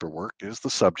that paperwork is the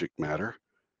subject matter.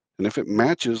 And if it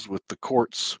matches with the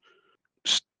court's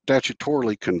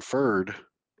statutorily conferred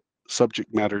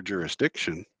subject matter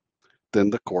jurisdiction, then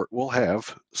the court will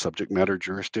have subject matter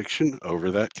jurisdiction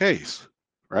over that case,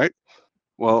 right?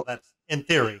 Well, Well, that's in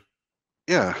theory.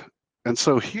 yeah. And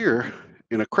so here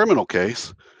in a criminal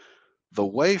case, the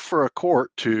way for a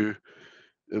court to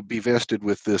be vested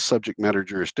with this subject matter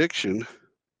jurisdiction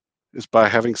is by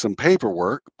having some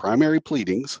paperwork, primary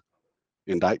pleadings,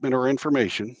 indictment or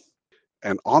information,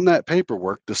 and on that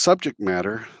paperwork, the subject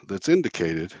matter that's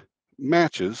indicated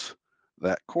matches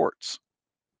that court's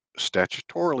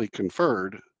statutorily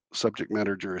conferred subject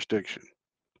matter jurisdiction.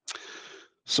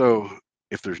 So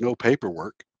if there's no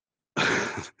paperwork,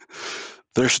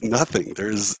 there's nothing.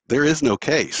 There is no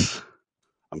case.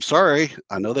 I'm sorry.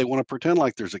 I know they want to pretend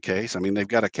like there's a case. I mean, they've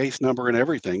got a case number and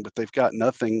everything, but they've got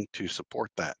nothing to support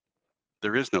that.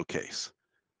 There is no case.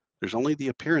 There's only the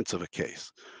appearance of a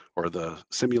case, or the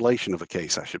simulation of a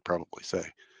case, I should probably say.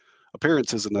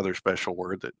 Appearance is another special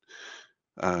word that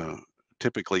uh,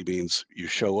 typically means you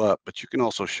show up, but you can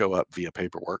also show up via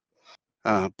paperwork.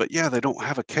 But yeah, they don't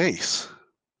have a case.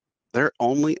 They're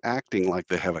only acting like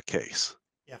they have a case.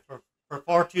 Yeah, for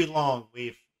far too long,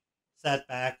 we've sat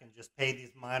back and just paid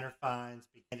these minor fines,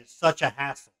 and it's such a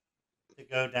hassle to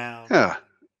go down Yeah, and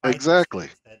fight these exactly.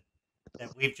 things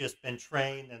that we've just been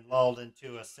trained and lulled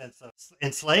into a sense of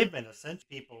enslavement, essentially,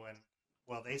 people. And,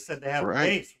 well, they said they have a Right.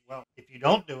 case. Well, if you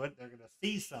don't do it, they're going to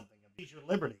seize something and seize your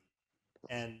liberty.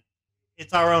 And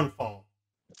it's our own fault.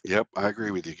 Yep, I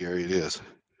agree with you, Gary. It is.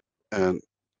 And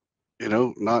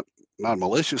not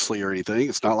maliciously or anything.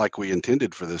 It's not like we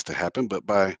intended for this to happen, but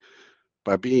by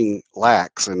being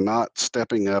lax and not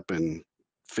stepping up and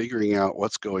figuring out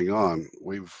what's going on,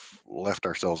 we've left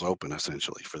ourselves open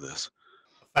essentially for this.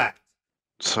 A fact.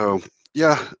 So,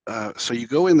 yeah, so you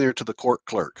go in there to the court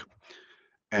clerk,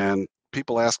 and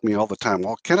people ask me all the time,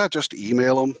 well, can I just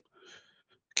email them?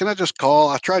 Can I just call?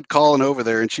 I tried calling over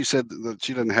there, and she said that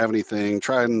she doesn't have anything.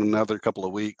 Try in another couple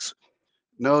of weeks.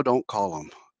 No, don't call them.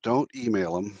 Don't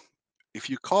email them. If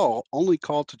you call, only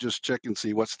call to just check and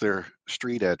see what's their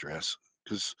street address,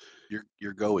 because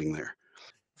you're going there.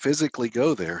 Physically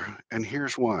go there, and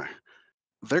here's why.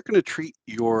 They're going to treat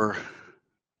your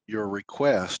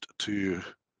request to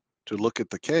look at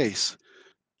the case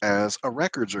as a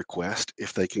records request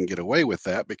if they can get away with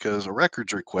that, because a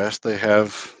records request, they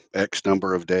have X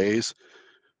number of days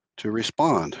to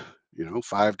respond.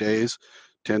 5 days,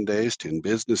 10 days, 10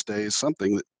 business days,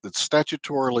 something that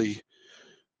statutorily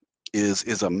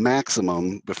is a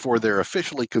maximum before they're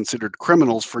officially considered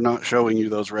criminals for not showing you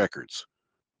those records.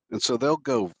 And so they'll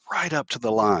go right up to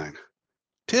the line.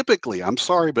 Typically, I'm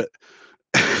sorry, but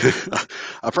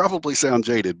I probably sound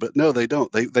jaded, but no, they don't.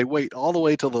 They wait all the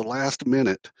way till the last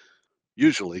minute,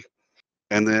 usually,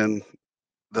 and then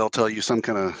they'll tell you some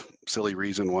kind of silly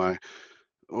reason why.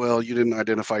 Well, you didn't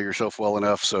identify yourself well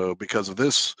enough, so because of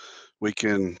this, we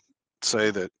can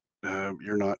say that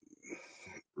you're not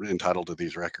entitled to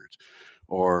these records,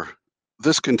 or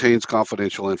this contains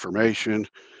confidential information,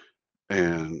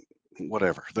 and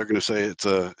whatever. They're going to say it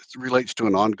relates to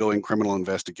an ongoing criminal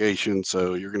investigation,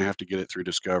 so you're going to have to get it through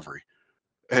discovery.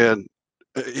 And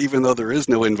even though there is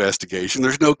no investigation,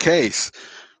 there's no case,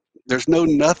 there's no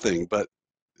nothing. But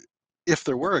if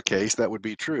there were a case, that would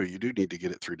be true. You do need to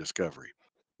get it through discovery.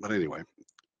 But anyway,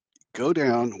 go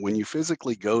down. When you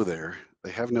physically go there,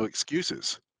 they have no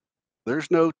excuses.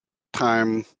 There's no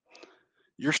time.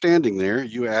 You're standing there,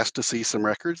 you ask to see some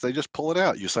records, they just pull it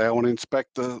out. You say, I want to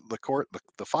inspect the court,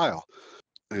 the file.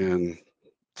 And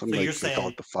So you're they call saying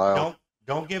it the file.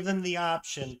 don't give them the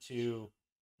option to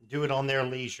do it on their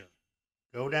leisure.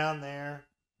 Go down there,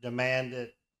 demand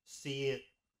it, see it,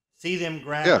 see them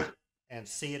grab Yeah, it, and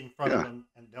see it in front of yeah, them,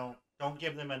 and don't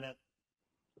give them an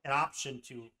option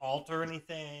to alter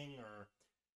anything or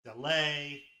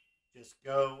delay. Just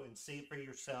go and see it for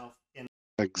yourself. And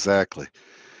exactly.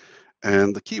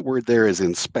 And the key word there is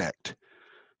inspect.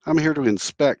 I'm here to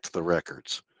inspect the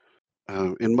records.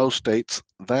 In most states,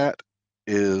 that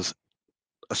is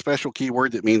a special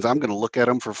keyword that means I'm going to look at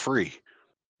them for free.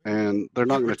 And they're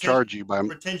not yeah, going to charge you by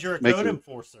pretend you're a code making,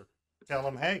 enforcer. tell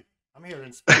them, hey, I'm here to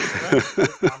inspect your records.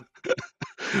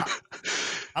 I,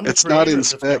 I'm the It's not creator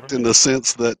of this inspect in government. the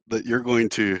sense that you're going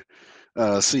to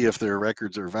see if their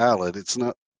records are valid. It's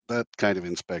not that kind of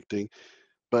inspecting,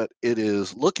 but it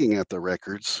is looking at the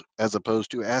records as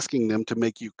opposed to asking them to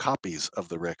make you copies of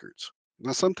the records.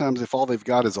 Now, sometimes if all they've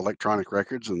got is electronic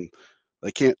records and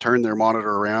they can't turn their monitor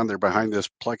around, they're behind this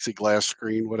plexiglass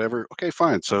screen, whatever. Okay,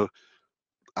 fine. So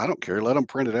I don't care. Let them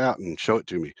print it out and show it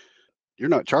to me. You're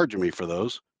not charging me for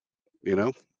those, you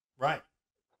know? Right.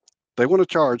 They want to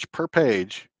charge per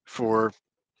page for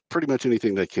pretty much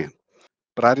anything they can.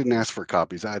 But I didn't ask for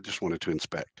copies. I just wanted to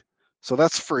inspect. So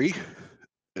that's free.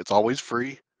 It's always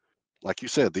free. Like you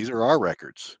said, these are our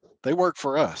records. They work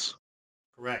for us.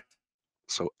 Correct.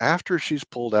 So after she's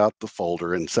pulled out the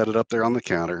folder and set it up there on the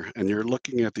counter, and you're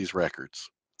looking at these records,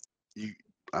 you,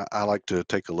 I like to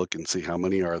take a look and see how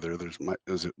many are there.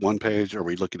 Is it one page? Are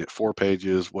we looking at 4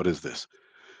 pages? What is this?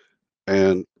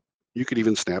 And you could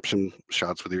even snap some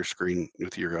shots with your screen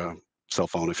with your cell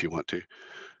phone if you want to.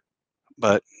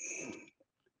 But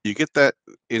you get that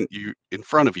in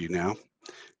front of you now,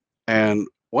 and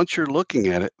once you're looking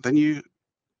at it, then you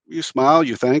smile,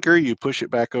 you thank her, you push it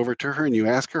back over to her, and you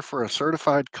ask her for a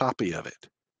certified copy of it.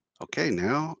 Okay,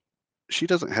 now she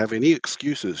doesn't have any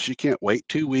excuses. She can't wait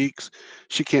 2 weeks.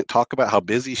 She can't talk about how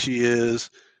busy she is.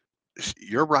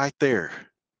 You're right there.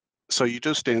 So you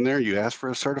just stand there, you ask for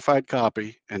a certified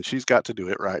copy, and she's got to do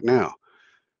it right now.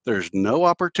 There's no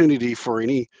opportunity for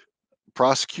any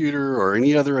prosecutor or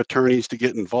any other attorneys to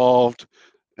get involved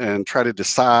and try to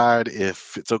decide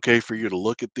if it's okay for you to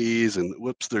look at these and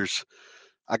whoops,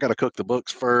 I got to cook the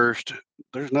books first.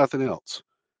 There's nothing else.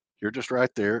 You're just right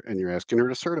there and you're asking her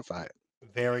to certify it.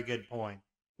 Very good point.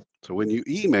 So when you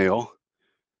email,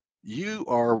 you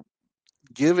are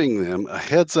giving them a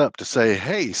heads up to say,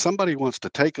 hey, somebody wants to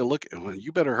take a look. Well,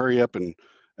 you better hurry up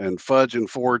and fudge and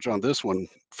forge on this one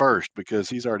first because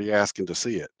he's already asking to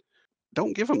see it.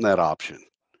 Don't give them that option.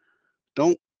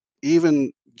 Don't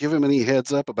even give him any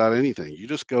heads up about anything. You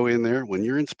just go in there when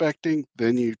you're inspecting,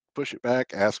 then you push it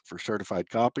back, ask for certified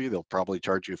copy. They'll probably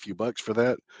charge you a few bucks for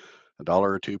that, a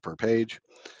dollar or two per page.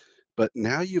 But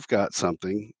now you've got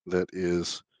something that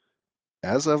is,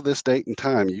 as of this date and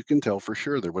time, you can tell for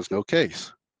sure there was no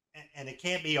case. And it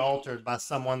can't be altered by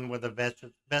someone with a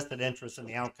vested interest in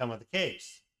the outcome of the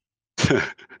case.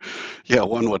 Yeah,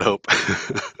 one would hope.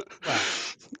 Well,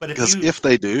 but Because if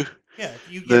they do, yeah, if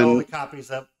you get all then the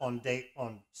copies up on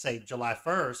say July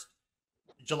 1st,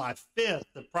 July 5th,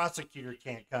 the prosecutor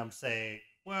can't come say,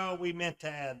 well, we meant to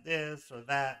add this or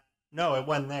that. No, it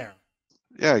wasn't there.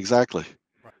 yeah, exactly.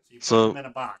 Right. So you put them So in a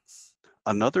box.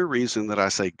 another reason that I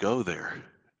say go there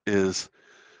is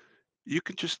you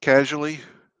can just casually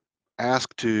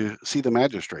ask to see the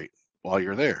magistrate while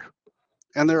you're there.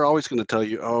 And they're always going to tell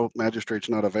you, oh, magistrate's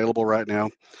not available right now.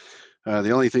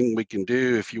 The only thing we can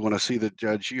do if you want to see the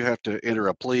judge, you have to enter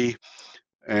a plea.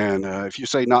 And if you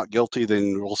say not guilty,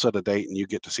 then we'll set a date and you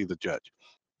get to see the judge.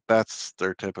 That's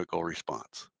their typical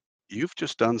response. You've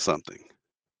just done something.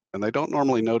 And they don't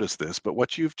normally notice this, but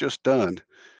what you've just done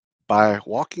by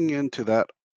walking into that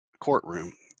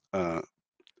courtroom, uh,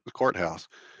 the courthouse,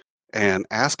 and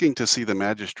asking to see the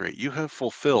magistrate, you have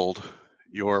fulfilled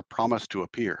your promise to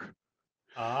appear.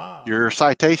 Ah. Your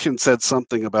citation said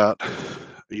something about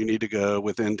you need to go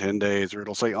within 10 days, or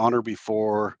it'll say honor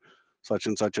before such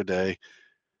and such a day.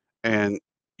 And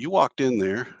you walked in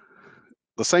there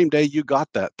the same day you got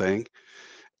that thing,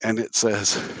 and it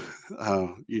says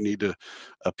you need to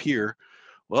appear.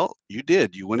 Well, you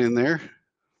did. You went in there,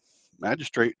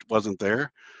 magistrate wasn't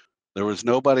there. There was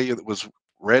nobody that was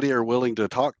ready or willing to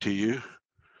talk to you.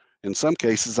 In some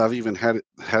cases, I've even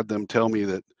had them tell me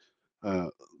that uh,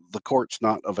 the court's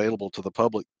not available to the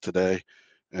public today,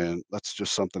 and that's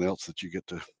just something else that you get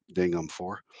to ding them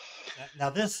for. Now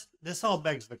this all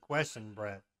begs the question,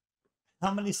 Brett.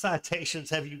 How many citations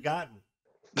have you gotten?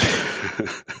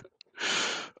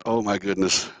 Oh my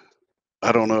goodness,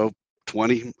 I don't know,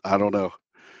 20. I don't know.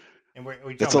 And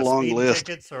we It's talking a about long speeding list.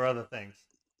 tickets or other things?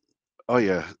 Oh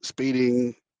yeah,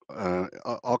 speeding,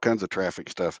 all kinds of traffic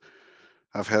stuff.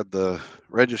 I've had the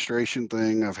registration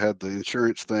thing. I've had the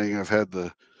insurance thing. I've had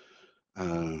the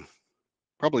uh,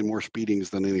 probably more speedings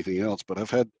than anything else, but I've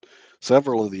had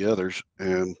several of the others.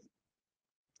 And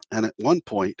at one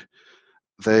point,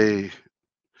 they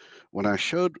when I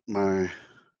showed my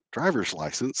driver's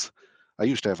license, I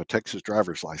used to have a Texas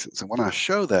driver's license, and when I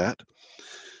show that,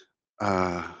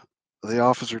 uh, the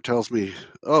officer tells me,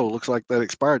 "Oh, looks like that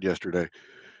expired yesterday."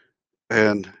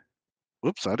 And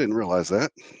whoops, I didn't realize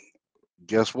that.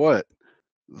 Guess what?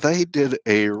 They did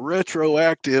a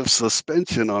retroactive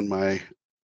suspension on my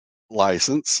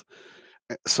license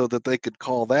so that they could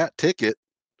call that ticket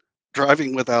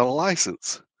driving without a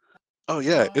license. Oh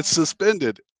yeah, it's What?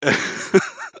 suspended.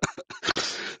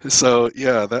 So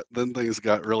yeah, that then things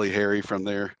got really hairy from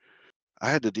there. I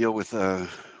had to deal with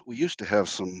we used to have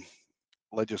some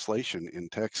legislation in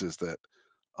Texas that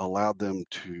allowed them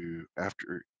to,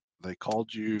 after they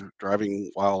called you driving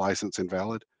while license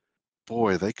invalid,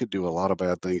 boy, they could do a lot of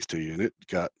bad things to you. And it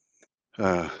got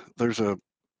there's a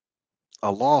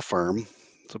law firm.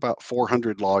 It's about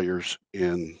 400 lawyers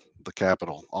in the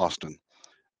capital, Austin,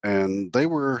 and they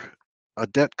were a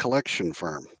debt collection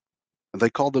firm. They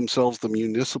called themselves the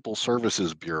Municipal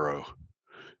Services Bureau.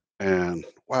 And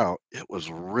wow, it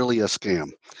was really a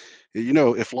scam. You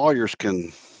know, if lawyers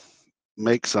can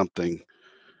make something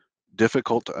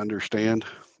difficult to understand,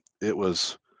 it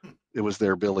was it was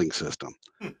their billing system.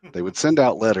 They would send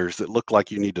out letters that look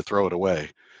like you need to throw it away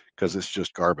because it's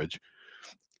just garbage.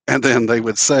 And then they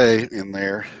would say in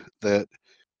there that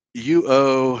you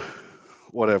owe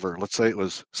whatever, let's say it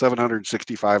was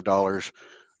 $765.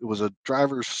 It was a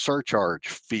driver's surcharge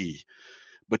fee,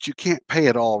 but you can't pay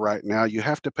it all right now. You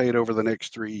have to pay it over the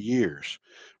next 3 years.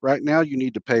 Right now, you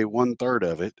need to pay one third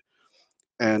of it.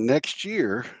 And next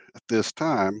year at this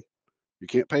time, you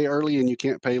can't pay early and you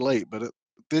can't pay late. But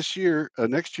this year,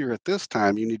 next year at this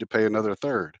time, you need to pay another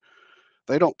third.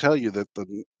 They don't tell you that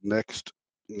next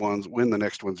ones, when the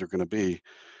next ones are going to be.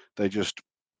 They just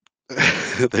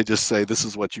they just say this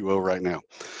is what you owe right now.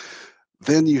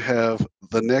 Then you have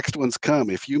the next ones come.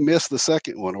 If you miss the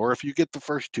second one, or if you get the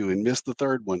first two and miss the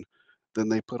third one, then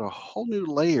they put a whole new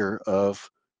layer of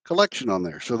collection on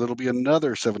there. So that'll be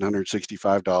another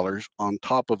 $765 on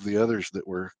top of the others that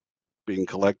were being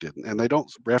collected. And they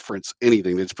don't reference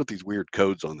anything. They just put these weird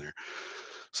codes on there.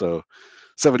 So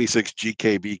 76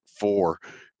 GKB4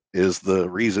 is the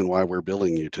reason why we're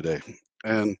billing you today.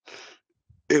 And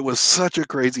it was such a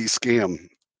crazy scam.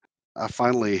 I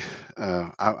finally,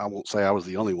 I won't say I was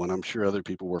the only one. I'm sure other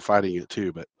people were fighting it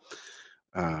too, but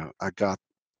I got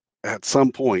at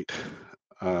some point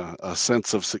a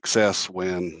sense of success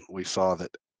when we saw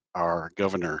that our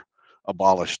governor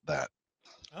abolished that.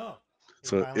 Oh, he So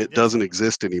finally it did doesn't something.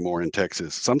 exist anymore in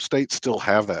Texas. Some states still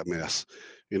have that mess.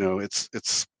 You know, it's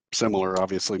similar,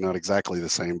 obviously not exactly the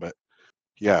same, but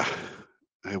yeah,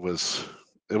 it was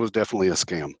it was definitely a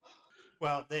scam.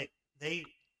 Well, they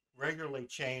regularly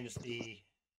change the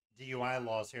DUI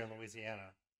laws here in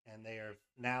Louisiana, and they are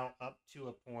now up to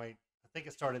a point. I think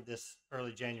it started this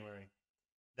early January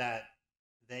that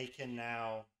they can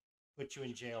now put you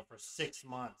in jail for 6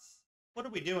 months. What are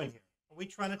we doing here? Are we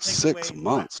trying to take Six away?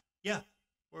 months. Yeah,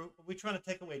 are we trying to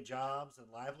take away jobs and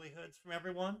livelihoods from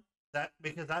everyone? That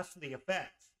because that's the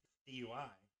effect. DUI.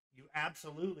 You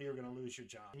absolutely are going to lose your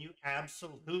job, and you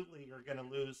absolutely are going to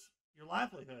lose your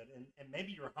livelihood, and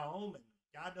maybe your home, and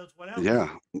God knows what else.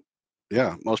 Yeah,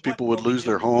 yeah. Most What people would are we lose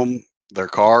their doing? home, their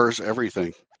cars,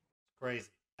 everything.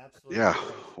 Crazy, absolutely Yeah. crazy.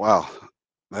 Wow.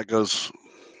 That goes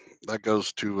that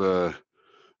goes to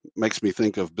makes me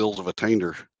think of bills of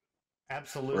attainder,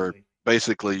 where Absolutely,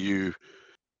 basically you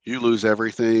lose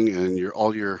everything and your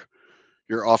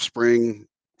offspring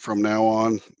from now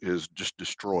on is just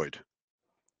destroyed.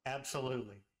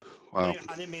 absolutely. Wow.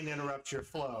 I didn't mean to interrupt your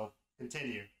flow.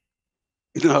 Continue.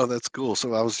 No, that's cool.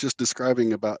 So I was just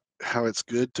describing about how it's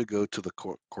good to go to the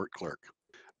court clerk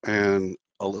and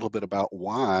a little bit about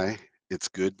why it's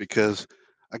good because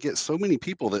I get so many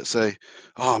people that say,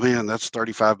 "Oh man, that's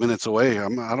 35 minutes away. I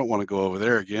don't want to go over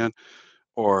there again."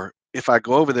 Or if I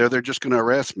go over there, they're just going to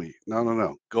arrest me. No, no,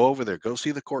 no. Go over there. Go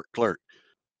see the court clerk.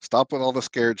 Stop with all the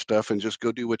scared stuff and just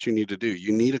go do what you need to do.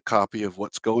 You need a copy of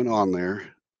what's going on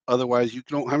there. Otherwise, you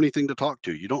don't have anything to talk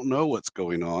to. You don't know what's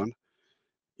going on.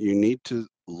 You need to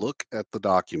look at the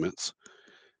documents.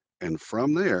 And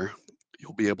from there,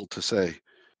 you'll be able to say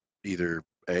either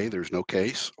A, there's no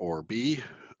case, or B,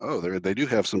 oh, they do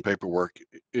have some paperwork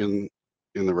in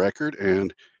in the record,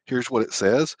 and here's what it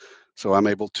says. So I'm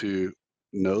able to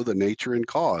know the nature and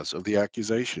cause of the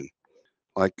accusation.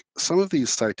 Like some of these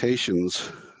citations,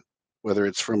 whether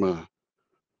it's from a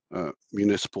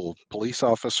municipal police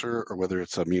officer or whether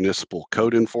it's a municipal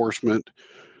code enforcement,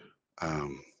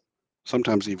 um,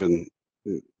 sometimes even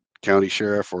county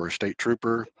sheriff or a state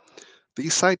trooper,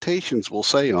 these citations will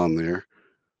say on there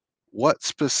what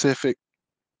specific,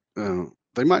 uh,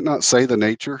 they might not say the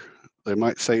nature, they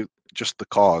might say just the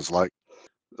cause, like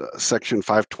section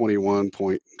 521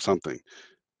 point something,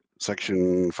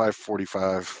 section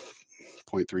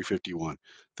 545.351.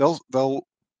 They'll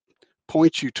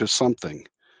point you to something,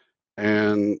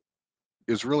 and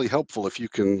is really helpful if you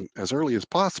can, as early as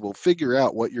possible, figure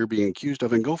out what you're being accused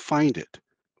of and go find it.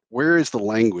 Where is the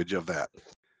language of that?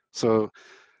 So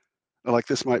Like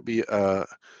this might be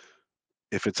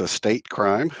if it's a state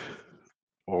crime,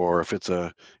 or if it's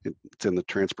in the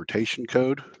transportation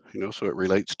code, so it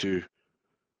relates to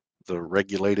the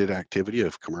regulated activity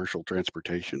of commercial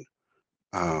transportation.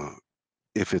 Uh,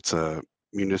 if it's a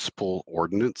municipal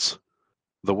ordinance,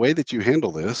 the way that you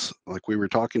handle this, like we were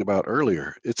talking about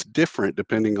earlier, it's different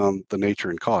depending on the nature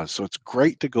and cause. So it's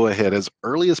great to go ahead as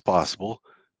early as possible,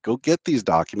 go get these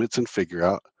documents and figure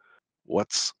out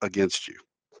what's against you.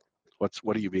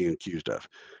 What are you being accused of?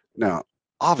 Now,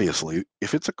 obviously,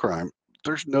 if it's a crime,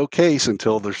 there's no case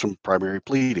until there's some primary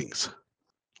pleadings.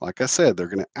 Like I said, they're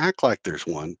going to act like there's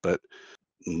one, but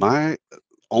my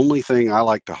only thing I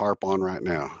like to harp on right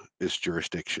now is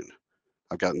jurisdiction.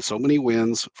 I've gotten so many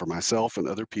wins for myself and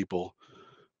other people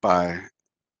by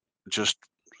just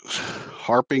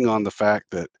harping on the fact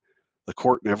that the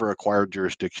court never acquired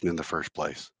jurisdiction in the first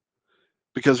place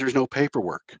because there's no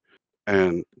paperwork.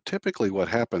 And typically, what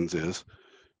happens is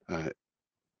uh,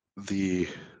 the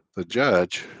the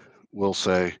judge will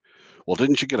say, "Well,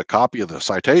 didn't you get a copy of the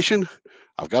citation?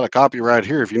 I've got a copy right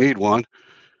here if you need one."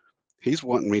 He's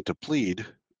wanting me to plead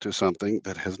to something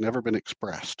that has never been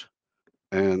expressed.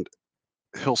 And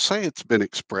he'll say it's been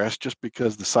expressed just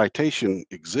because the citation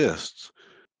exists,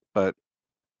 but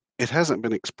it hasn't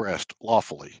been expressed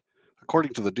lawfully.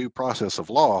 According to the due process of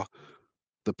law,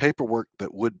 the paperwork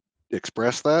that would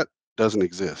express that doesn't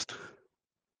exist.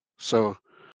 So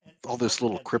all And this what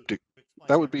would little that be? cryptic, Explain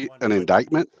that to would be everyone an what.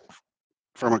 indictment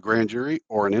from a grand jury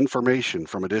or an information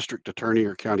from a district attorney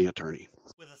or county attorney.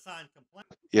 With a signed complaint.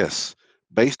 Yes,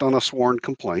 based on a sworn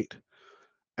complaint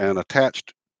and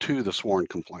attached to the sworn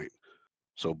complaint.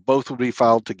 So both would be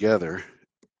filed together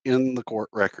in the court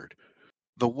record.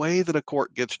 The way that a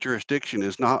court gets jurisdiction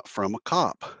is not from a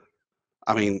cop.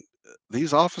 I mean,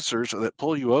 these officers that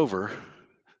pull you over,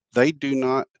 they do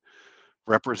not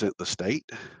represent the state.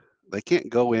 They can't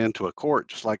go into a court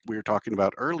just like we were talking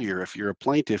about earlier. If you're a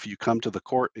plaintiff, you come to the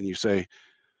court and you say,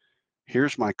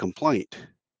 "Here's my complaint.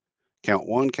 Count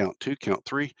one, count two, count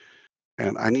three,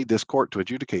 and I need this court to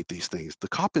adjudicate these things." The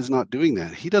cop is not doing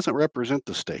that. He doesn't represent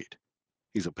the state.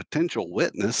 He's a potential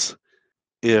witness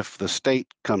if the state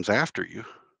comes after you,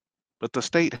 but the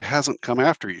state hasn't come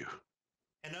after you.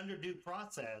 And under due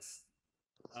process,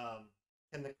 um,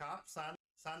 can the cop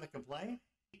sign the complaint?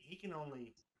 He can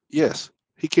only. Yes,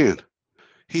 he can.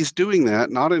 He's doing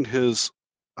that not in his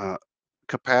uh,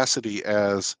 capacity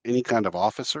as any kind of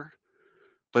officer,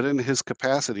 but in his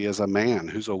capacity as a man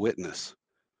who's a witness.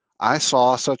 I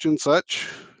saw such and such.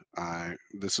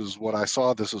 This is what I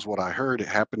saw. This is what I heard. It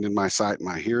happened in my sight,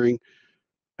 my hearing,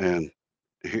 and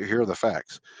here are the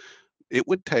facts. It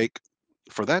would take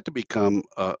for that to become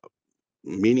a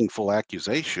meaningful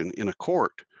accusation in a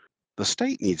court. The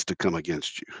state needs to come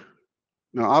against you.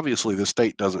 Now, obviously, the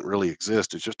state doesn't really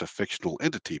exist. It's just a fictional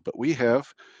entity, but we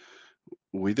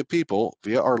the people,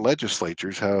 via our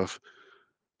legislatures, have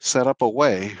set up a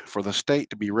way for the state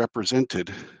to be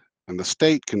represented, and the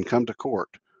state can come to court.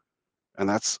 And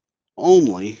that's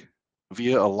only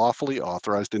via a lawfully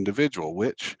authorized individual,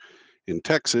 which in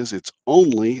Texas, it's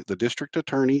only the district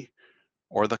attorney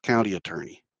or the county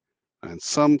attorney. And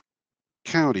some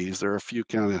counties, there are a few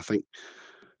counties, I think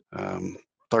um,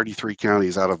 33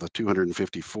 counties out of the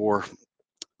 254,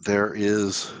 there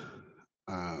is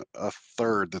a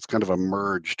third that's kind of a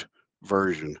merged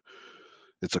version.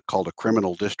 It's called a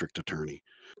criminal district attorney.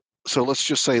 So let's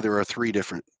just say there are three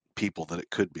different people that it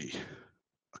could be.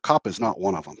 A cop is not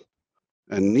one of them,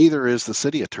 and neither is the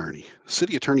city attorney.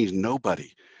 City attorney is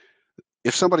nobody.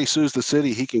 If somebody sues the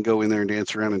city, he can go in there and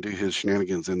dance around and do his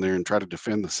shenanigans in there and try to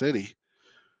defend the city.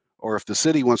 Or if the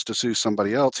city wants to sue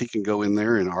somebody else, he can go in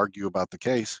there and argue about the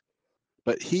case.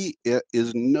 But he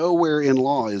is nowhere in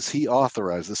law is he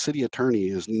authorized. The city attorney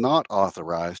is not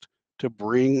authorized to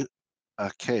bring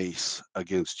a case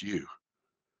against you,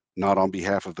 not on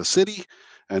behalf of the city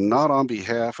and not on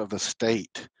behalf of the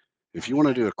state. If you want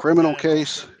to do a Is criminal that in all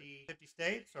case, 50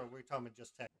 states, or are we talking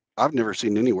just Texas? I've never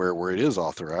seen anywhere where it is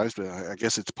authorized. But I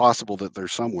guess it's possible that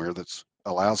there's somewhere that's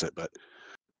allows it. But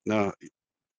no,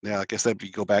 yeah, I guess that'd be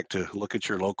go back to look at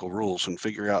your local rules and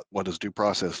figure out what does due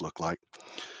process look like.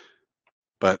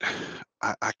 But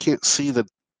I can't see that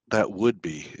that would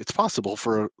be. It's possible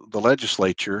for the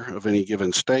legislature of any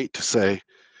given state to say,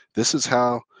 this is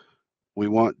how we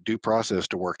want due process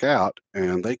to work out.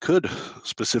 And they could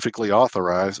specifically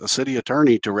authorize a city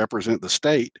attorney to represent the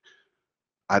state.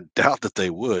 I doubt that they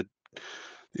would.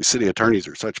 These city attorneys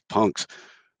are such punks.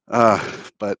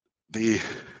 But the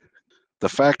the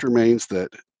fact remains that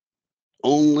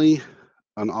only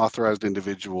an authorized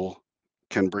individual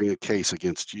can bring a case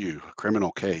against you, a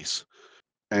criminal case,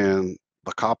 and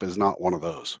the cop is not one of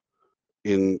those.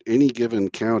 in any given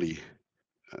county,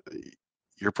 uh,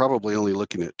 you're probably only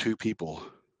looking at 2 people,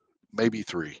 maybe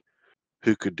 3,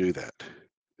 who could do that.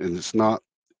 And it's not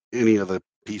any of the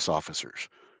peace officers.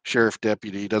 Sheriff,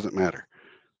 deputy, doesn't matter.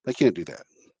 They can't do that.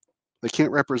 They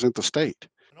can't represent the state.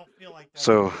 I don't feel like that's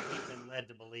So, what we've been led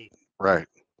to believe. right.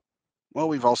 Well,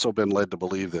 we've also been led to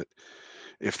believe that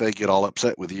if they get all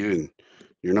upset with you and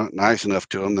you're not nice enough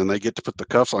to them, then they get to put the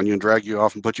cuffs on you and drag you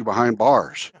off and put you behind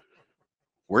bars.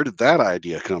 Where did that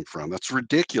idea come from? That's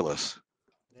ridiculous.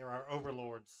 There are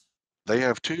overlords. They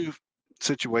have 2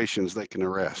 situations they can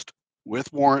arrest: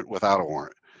 with warrant, without a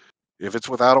warrant. If it's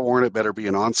without a warrant, it better be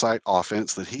an on-site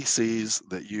offense that he sees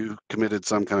that you committed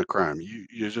some kind of crime.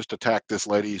 You just attacked this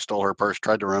lady, you stole her purse,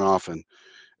 tried to run off,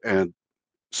 and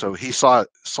so he saw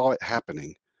it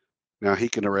happening. Now he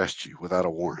can arrest you without a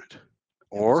warrant.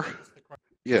 Never Or witnessed the crime.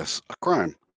 yes, a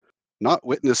crime. Not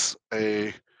witness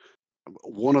a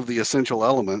one of the essential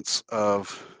elements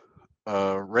of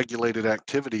a regulated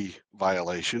activity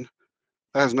violation.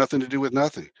 That has nothing to do with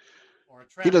nothing. Or a He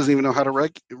traffic doesn't even know how to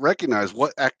situation. recognize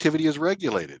what activity is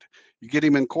regulated. You get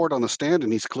him in court on the stand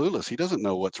and he's clueless. He doesn't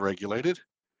know what's regulated.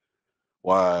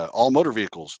 Why, all motor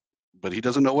vehicles, but he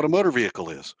doesn't know what a motor vehicle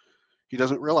is. He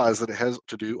doesn't realize that it has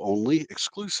to do only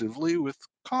exclusively with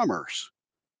commerce.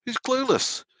 He's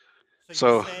clueless. So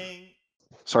you're So, saying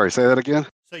sorry, say that again.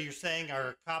 so you're saying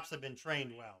our cops have been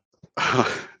trained well.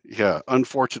 Yeah,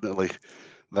 unfortunately,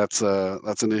 that's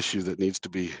an issue that needs to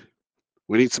be.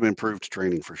 We need some improved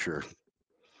training for sure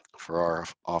for our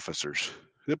officers.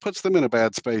 It puts them in a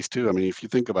bad space too. I mean, if you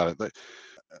think about it,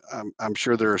 I'm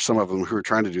sure there are some of them who are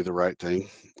trying to do the right thing,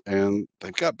 and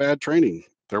they've got bad training.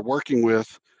 They're working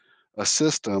with a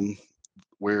system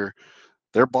where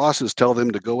their bosses tell them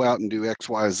to go out and do X,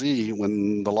 Y, Z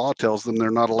when the law tells them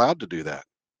they're not allowed to do that,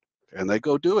 and they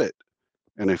go do it.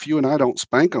 And if you and I don't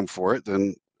spank them for it,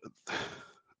 then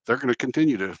they're going to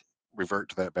continue to revert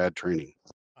to that bad training.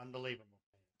 Unbelievable.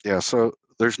 Yeah, so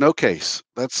there's no case.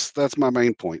 That's my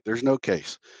main point. There's no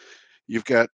case. You've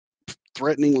got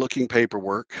threatening looking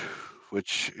paperwork,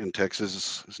 which in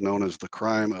Texas is known as the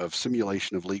crime of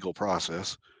simulation of legal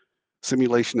process.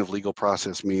 Simulation of legal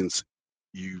process means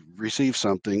you receive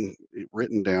something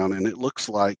written down and it looks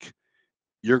like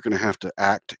you're going to have to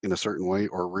act in a certain way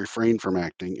or refrain from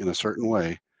acting in a certain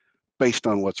way based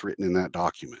on what's written in that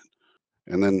document.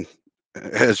 And then,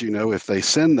 as you know, if they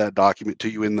send that document to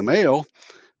you in the mail,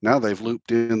 now they've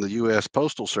looped in the U.S.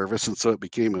 Postal Service, and so it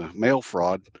became a mail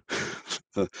fraud,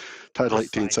 the Title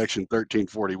 18, Precisely. Section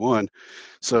 1341.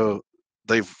 So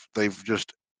they've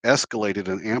just escalated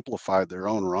and amplified their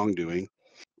own wrongdoing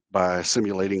by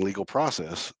simulating legal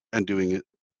process and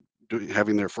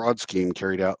having their fraud scheme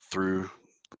carried out through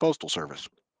the Postal Service.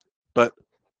 But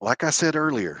like I said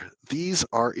earlier, these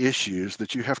are issues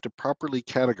that you have to properly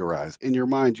categorize. In your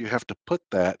mind, you have to put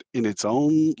that in its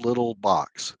own little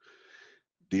box.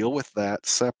 Deal with that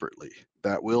separately.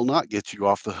 That will not get you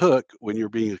off the hook when you're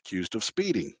being accused of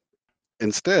speeding.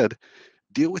 Instead,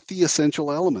 deal with the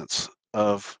essential elements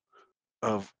of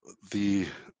the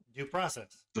Due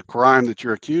process. the crime that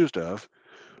you're accused of,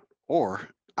 or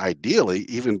ideally,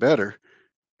 even better,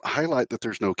 highlight that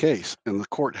there's no case and the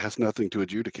court has nothing to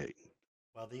adjudicate.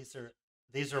 Well,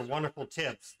 these are wonderful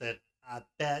tips that I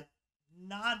bet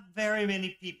not very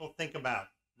many people think about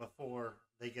before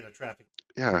they get a traffic.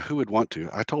 Yeah, who would want to?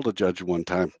 I told a judge one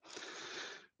time,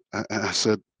 I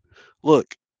said,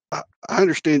 look, I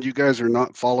understand you guys are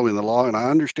not following the law, and I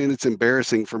understand it's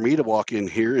embarrassing for me to walk in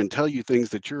here and tell you things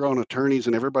that your own attorneys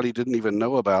and everybody didn't even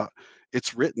know about.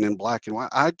 It's written in black and white.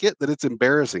 I get that it's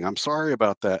embarrassing. I'm sorry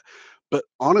about that. But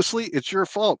honestly, it's your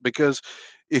fault because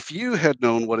if you had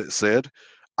known what it said,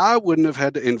 I wouldn't have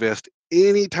had to invest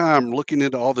any time looking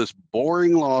into all this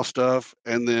boring law stuff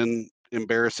and then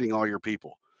embarrassing all your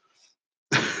people.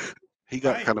 He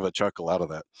got Right. kind of a chuckle out of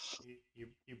that.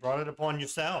 You brought it upon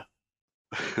yourself.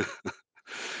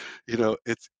 You know,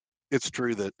 it's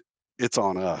true that it's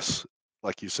on us.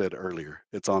 Like you said earlier,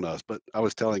 it's on us. But I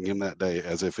was telling him that day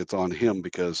as if it's on him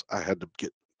because I had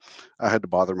to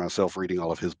bother myself reading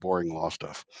all of his boring law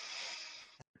stuff.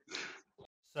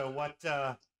 So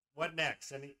what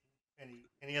next?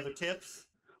 Any other tips?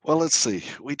 Well, let's see.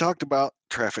 We talked about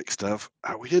traffic stuff.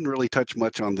 We didn't really touch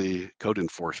much on the code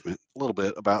enforcement. A little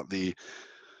bit about the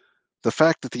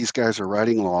fact that these guys are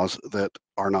writing laws that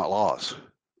are not laws.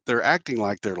 They're acting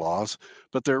like they're laws,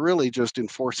 but they're really just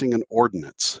enforcing an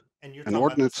ordinance. And you're And talking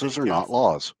about the ordinances city are not council?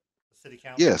 laws. The city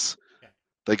council? Yes, Okay.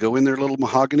 they go in their little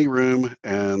mahogany room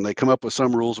and they come up with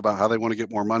some rules about how they want to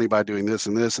get more money by doing this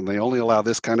and this, and they only allow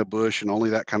this kind of bush and only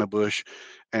that kind of bush.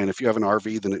 And if you have an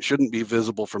RV, then it shouldn't be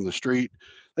visible from the street.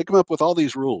 They come up with all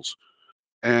these rules.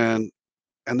 And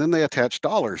And then they attach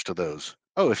dollars to those.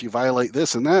 Oh, if you violate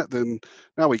this and that, then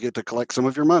now we get to collect some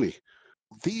of your money.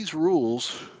 These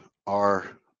rules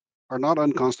are are not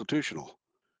unconstitutional.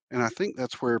 And I think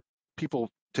that's where people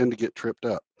tend to get tripped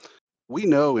up. We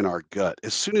know in our gut,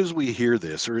 as soon as we hear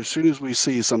this, or as soon as we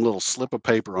see some little slip of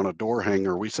paper on a door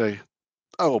hanger, we say,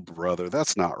 oh, brother,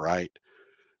 that's not right.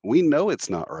 We know it's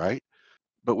not right,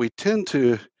 but we tend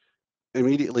to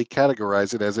immediately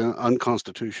categorize it as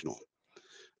unconstitutional.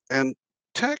 And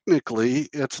technically,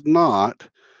 it's not,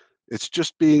 it's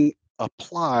just being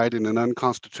applied in an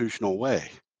unconstitutional way.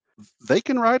 They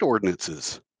can write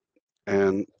ordinances.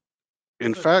 And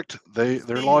in So fact, it's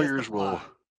their being lawyers will, misapplied.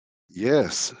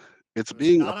 yes, it's So it's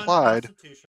being not applied.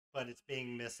 unconstitutional, but it's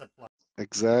being misapplied,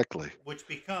 Exactly. which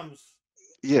becomes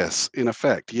Yes, in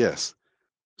effect, yes.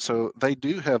 So they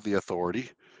do have the authority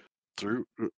through,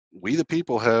 we the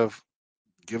people have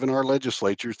given our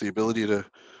legislatures the ability to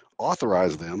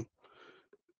authorize them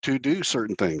to do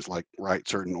certain things like write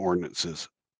certain ordinances.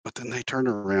 But then they turn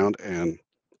around and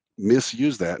misuse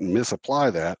that and misapply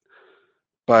that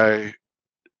by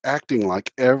acting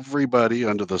like everybody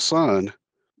under the sun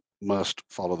must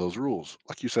follow those rules,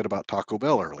 like you said about Taco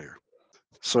Bell earlier.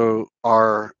 So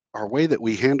our way that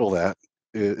we handle that,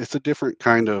 it's a different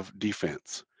kind of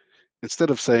defense. Instead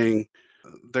of saying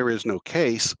there is no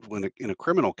case when in a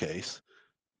criminal case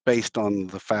based on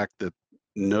the fact that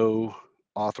no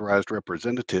authorized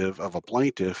representative of a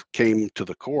plaintiff came to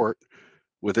the court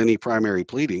with any primary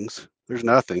pleadings, there's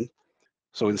nothing.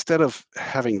 So instead of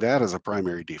having that as a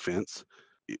primary defense,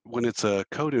 when it's a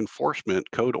code enforcement,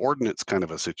 code ordinance kind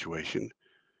of a situation,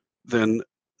 then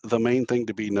the main thing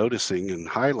to be noticing and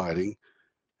highlighting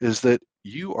is that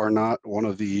you are not one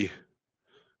of the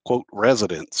quote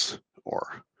residents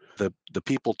or the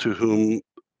people to whom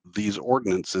these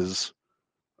ordinances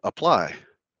apply.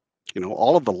 You know,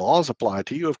 all of the laws apply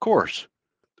to you, of course.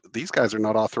 These guys are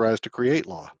not authorized to create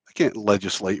law. They can't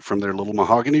legislate from their little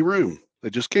mahogany room. They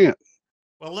just can't.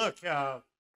 well. Look,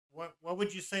 what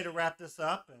would you say to wrap this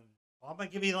up? And well, I'm gonna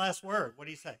give you the last word. What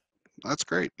do you say? That's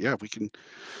great. Yeah, we can.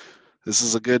 This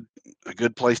is a good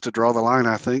place to draw the line,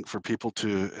 I think, for people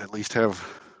to at least have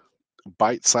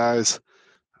bite size.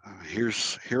 Here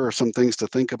are some things to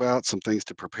think about, some things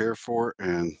to prepare for,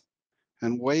 and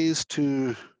ways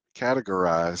to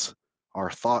categorize our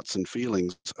thoughts and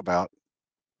feelings about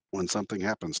when something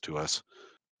happens to us.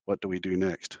 What do we do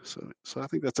next? So I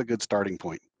think that's a good starting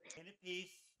point. In peace.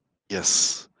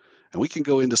 Yes. And we can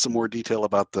go into some more detail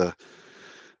about the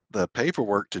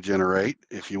paperwork to generate.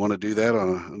 If you want to do that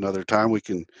on another time, we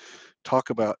can talk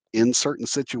about in certain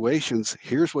situations,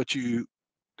 here's what you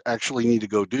actually need to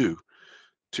go do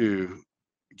to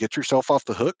get yourself off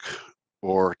the hook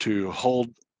or to hold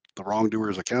the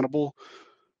wrongdoers accountable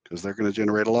because they're going to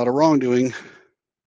generate a lot of wrongdoing.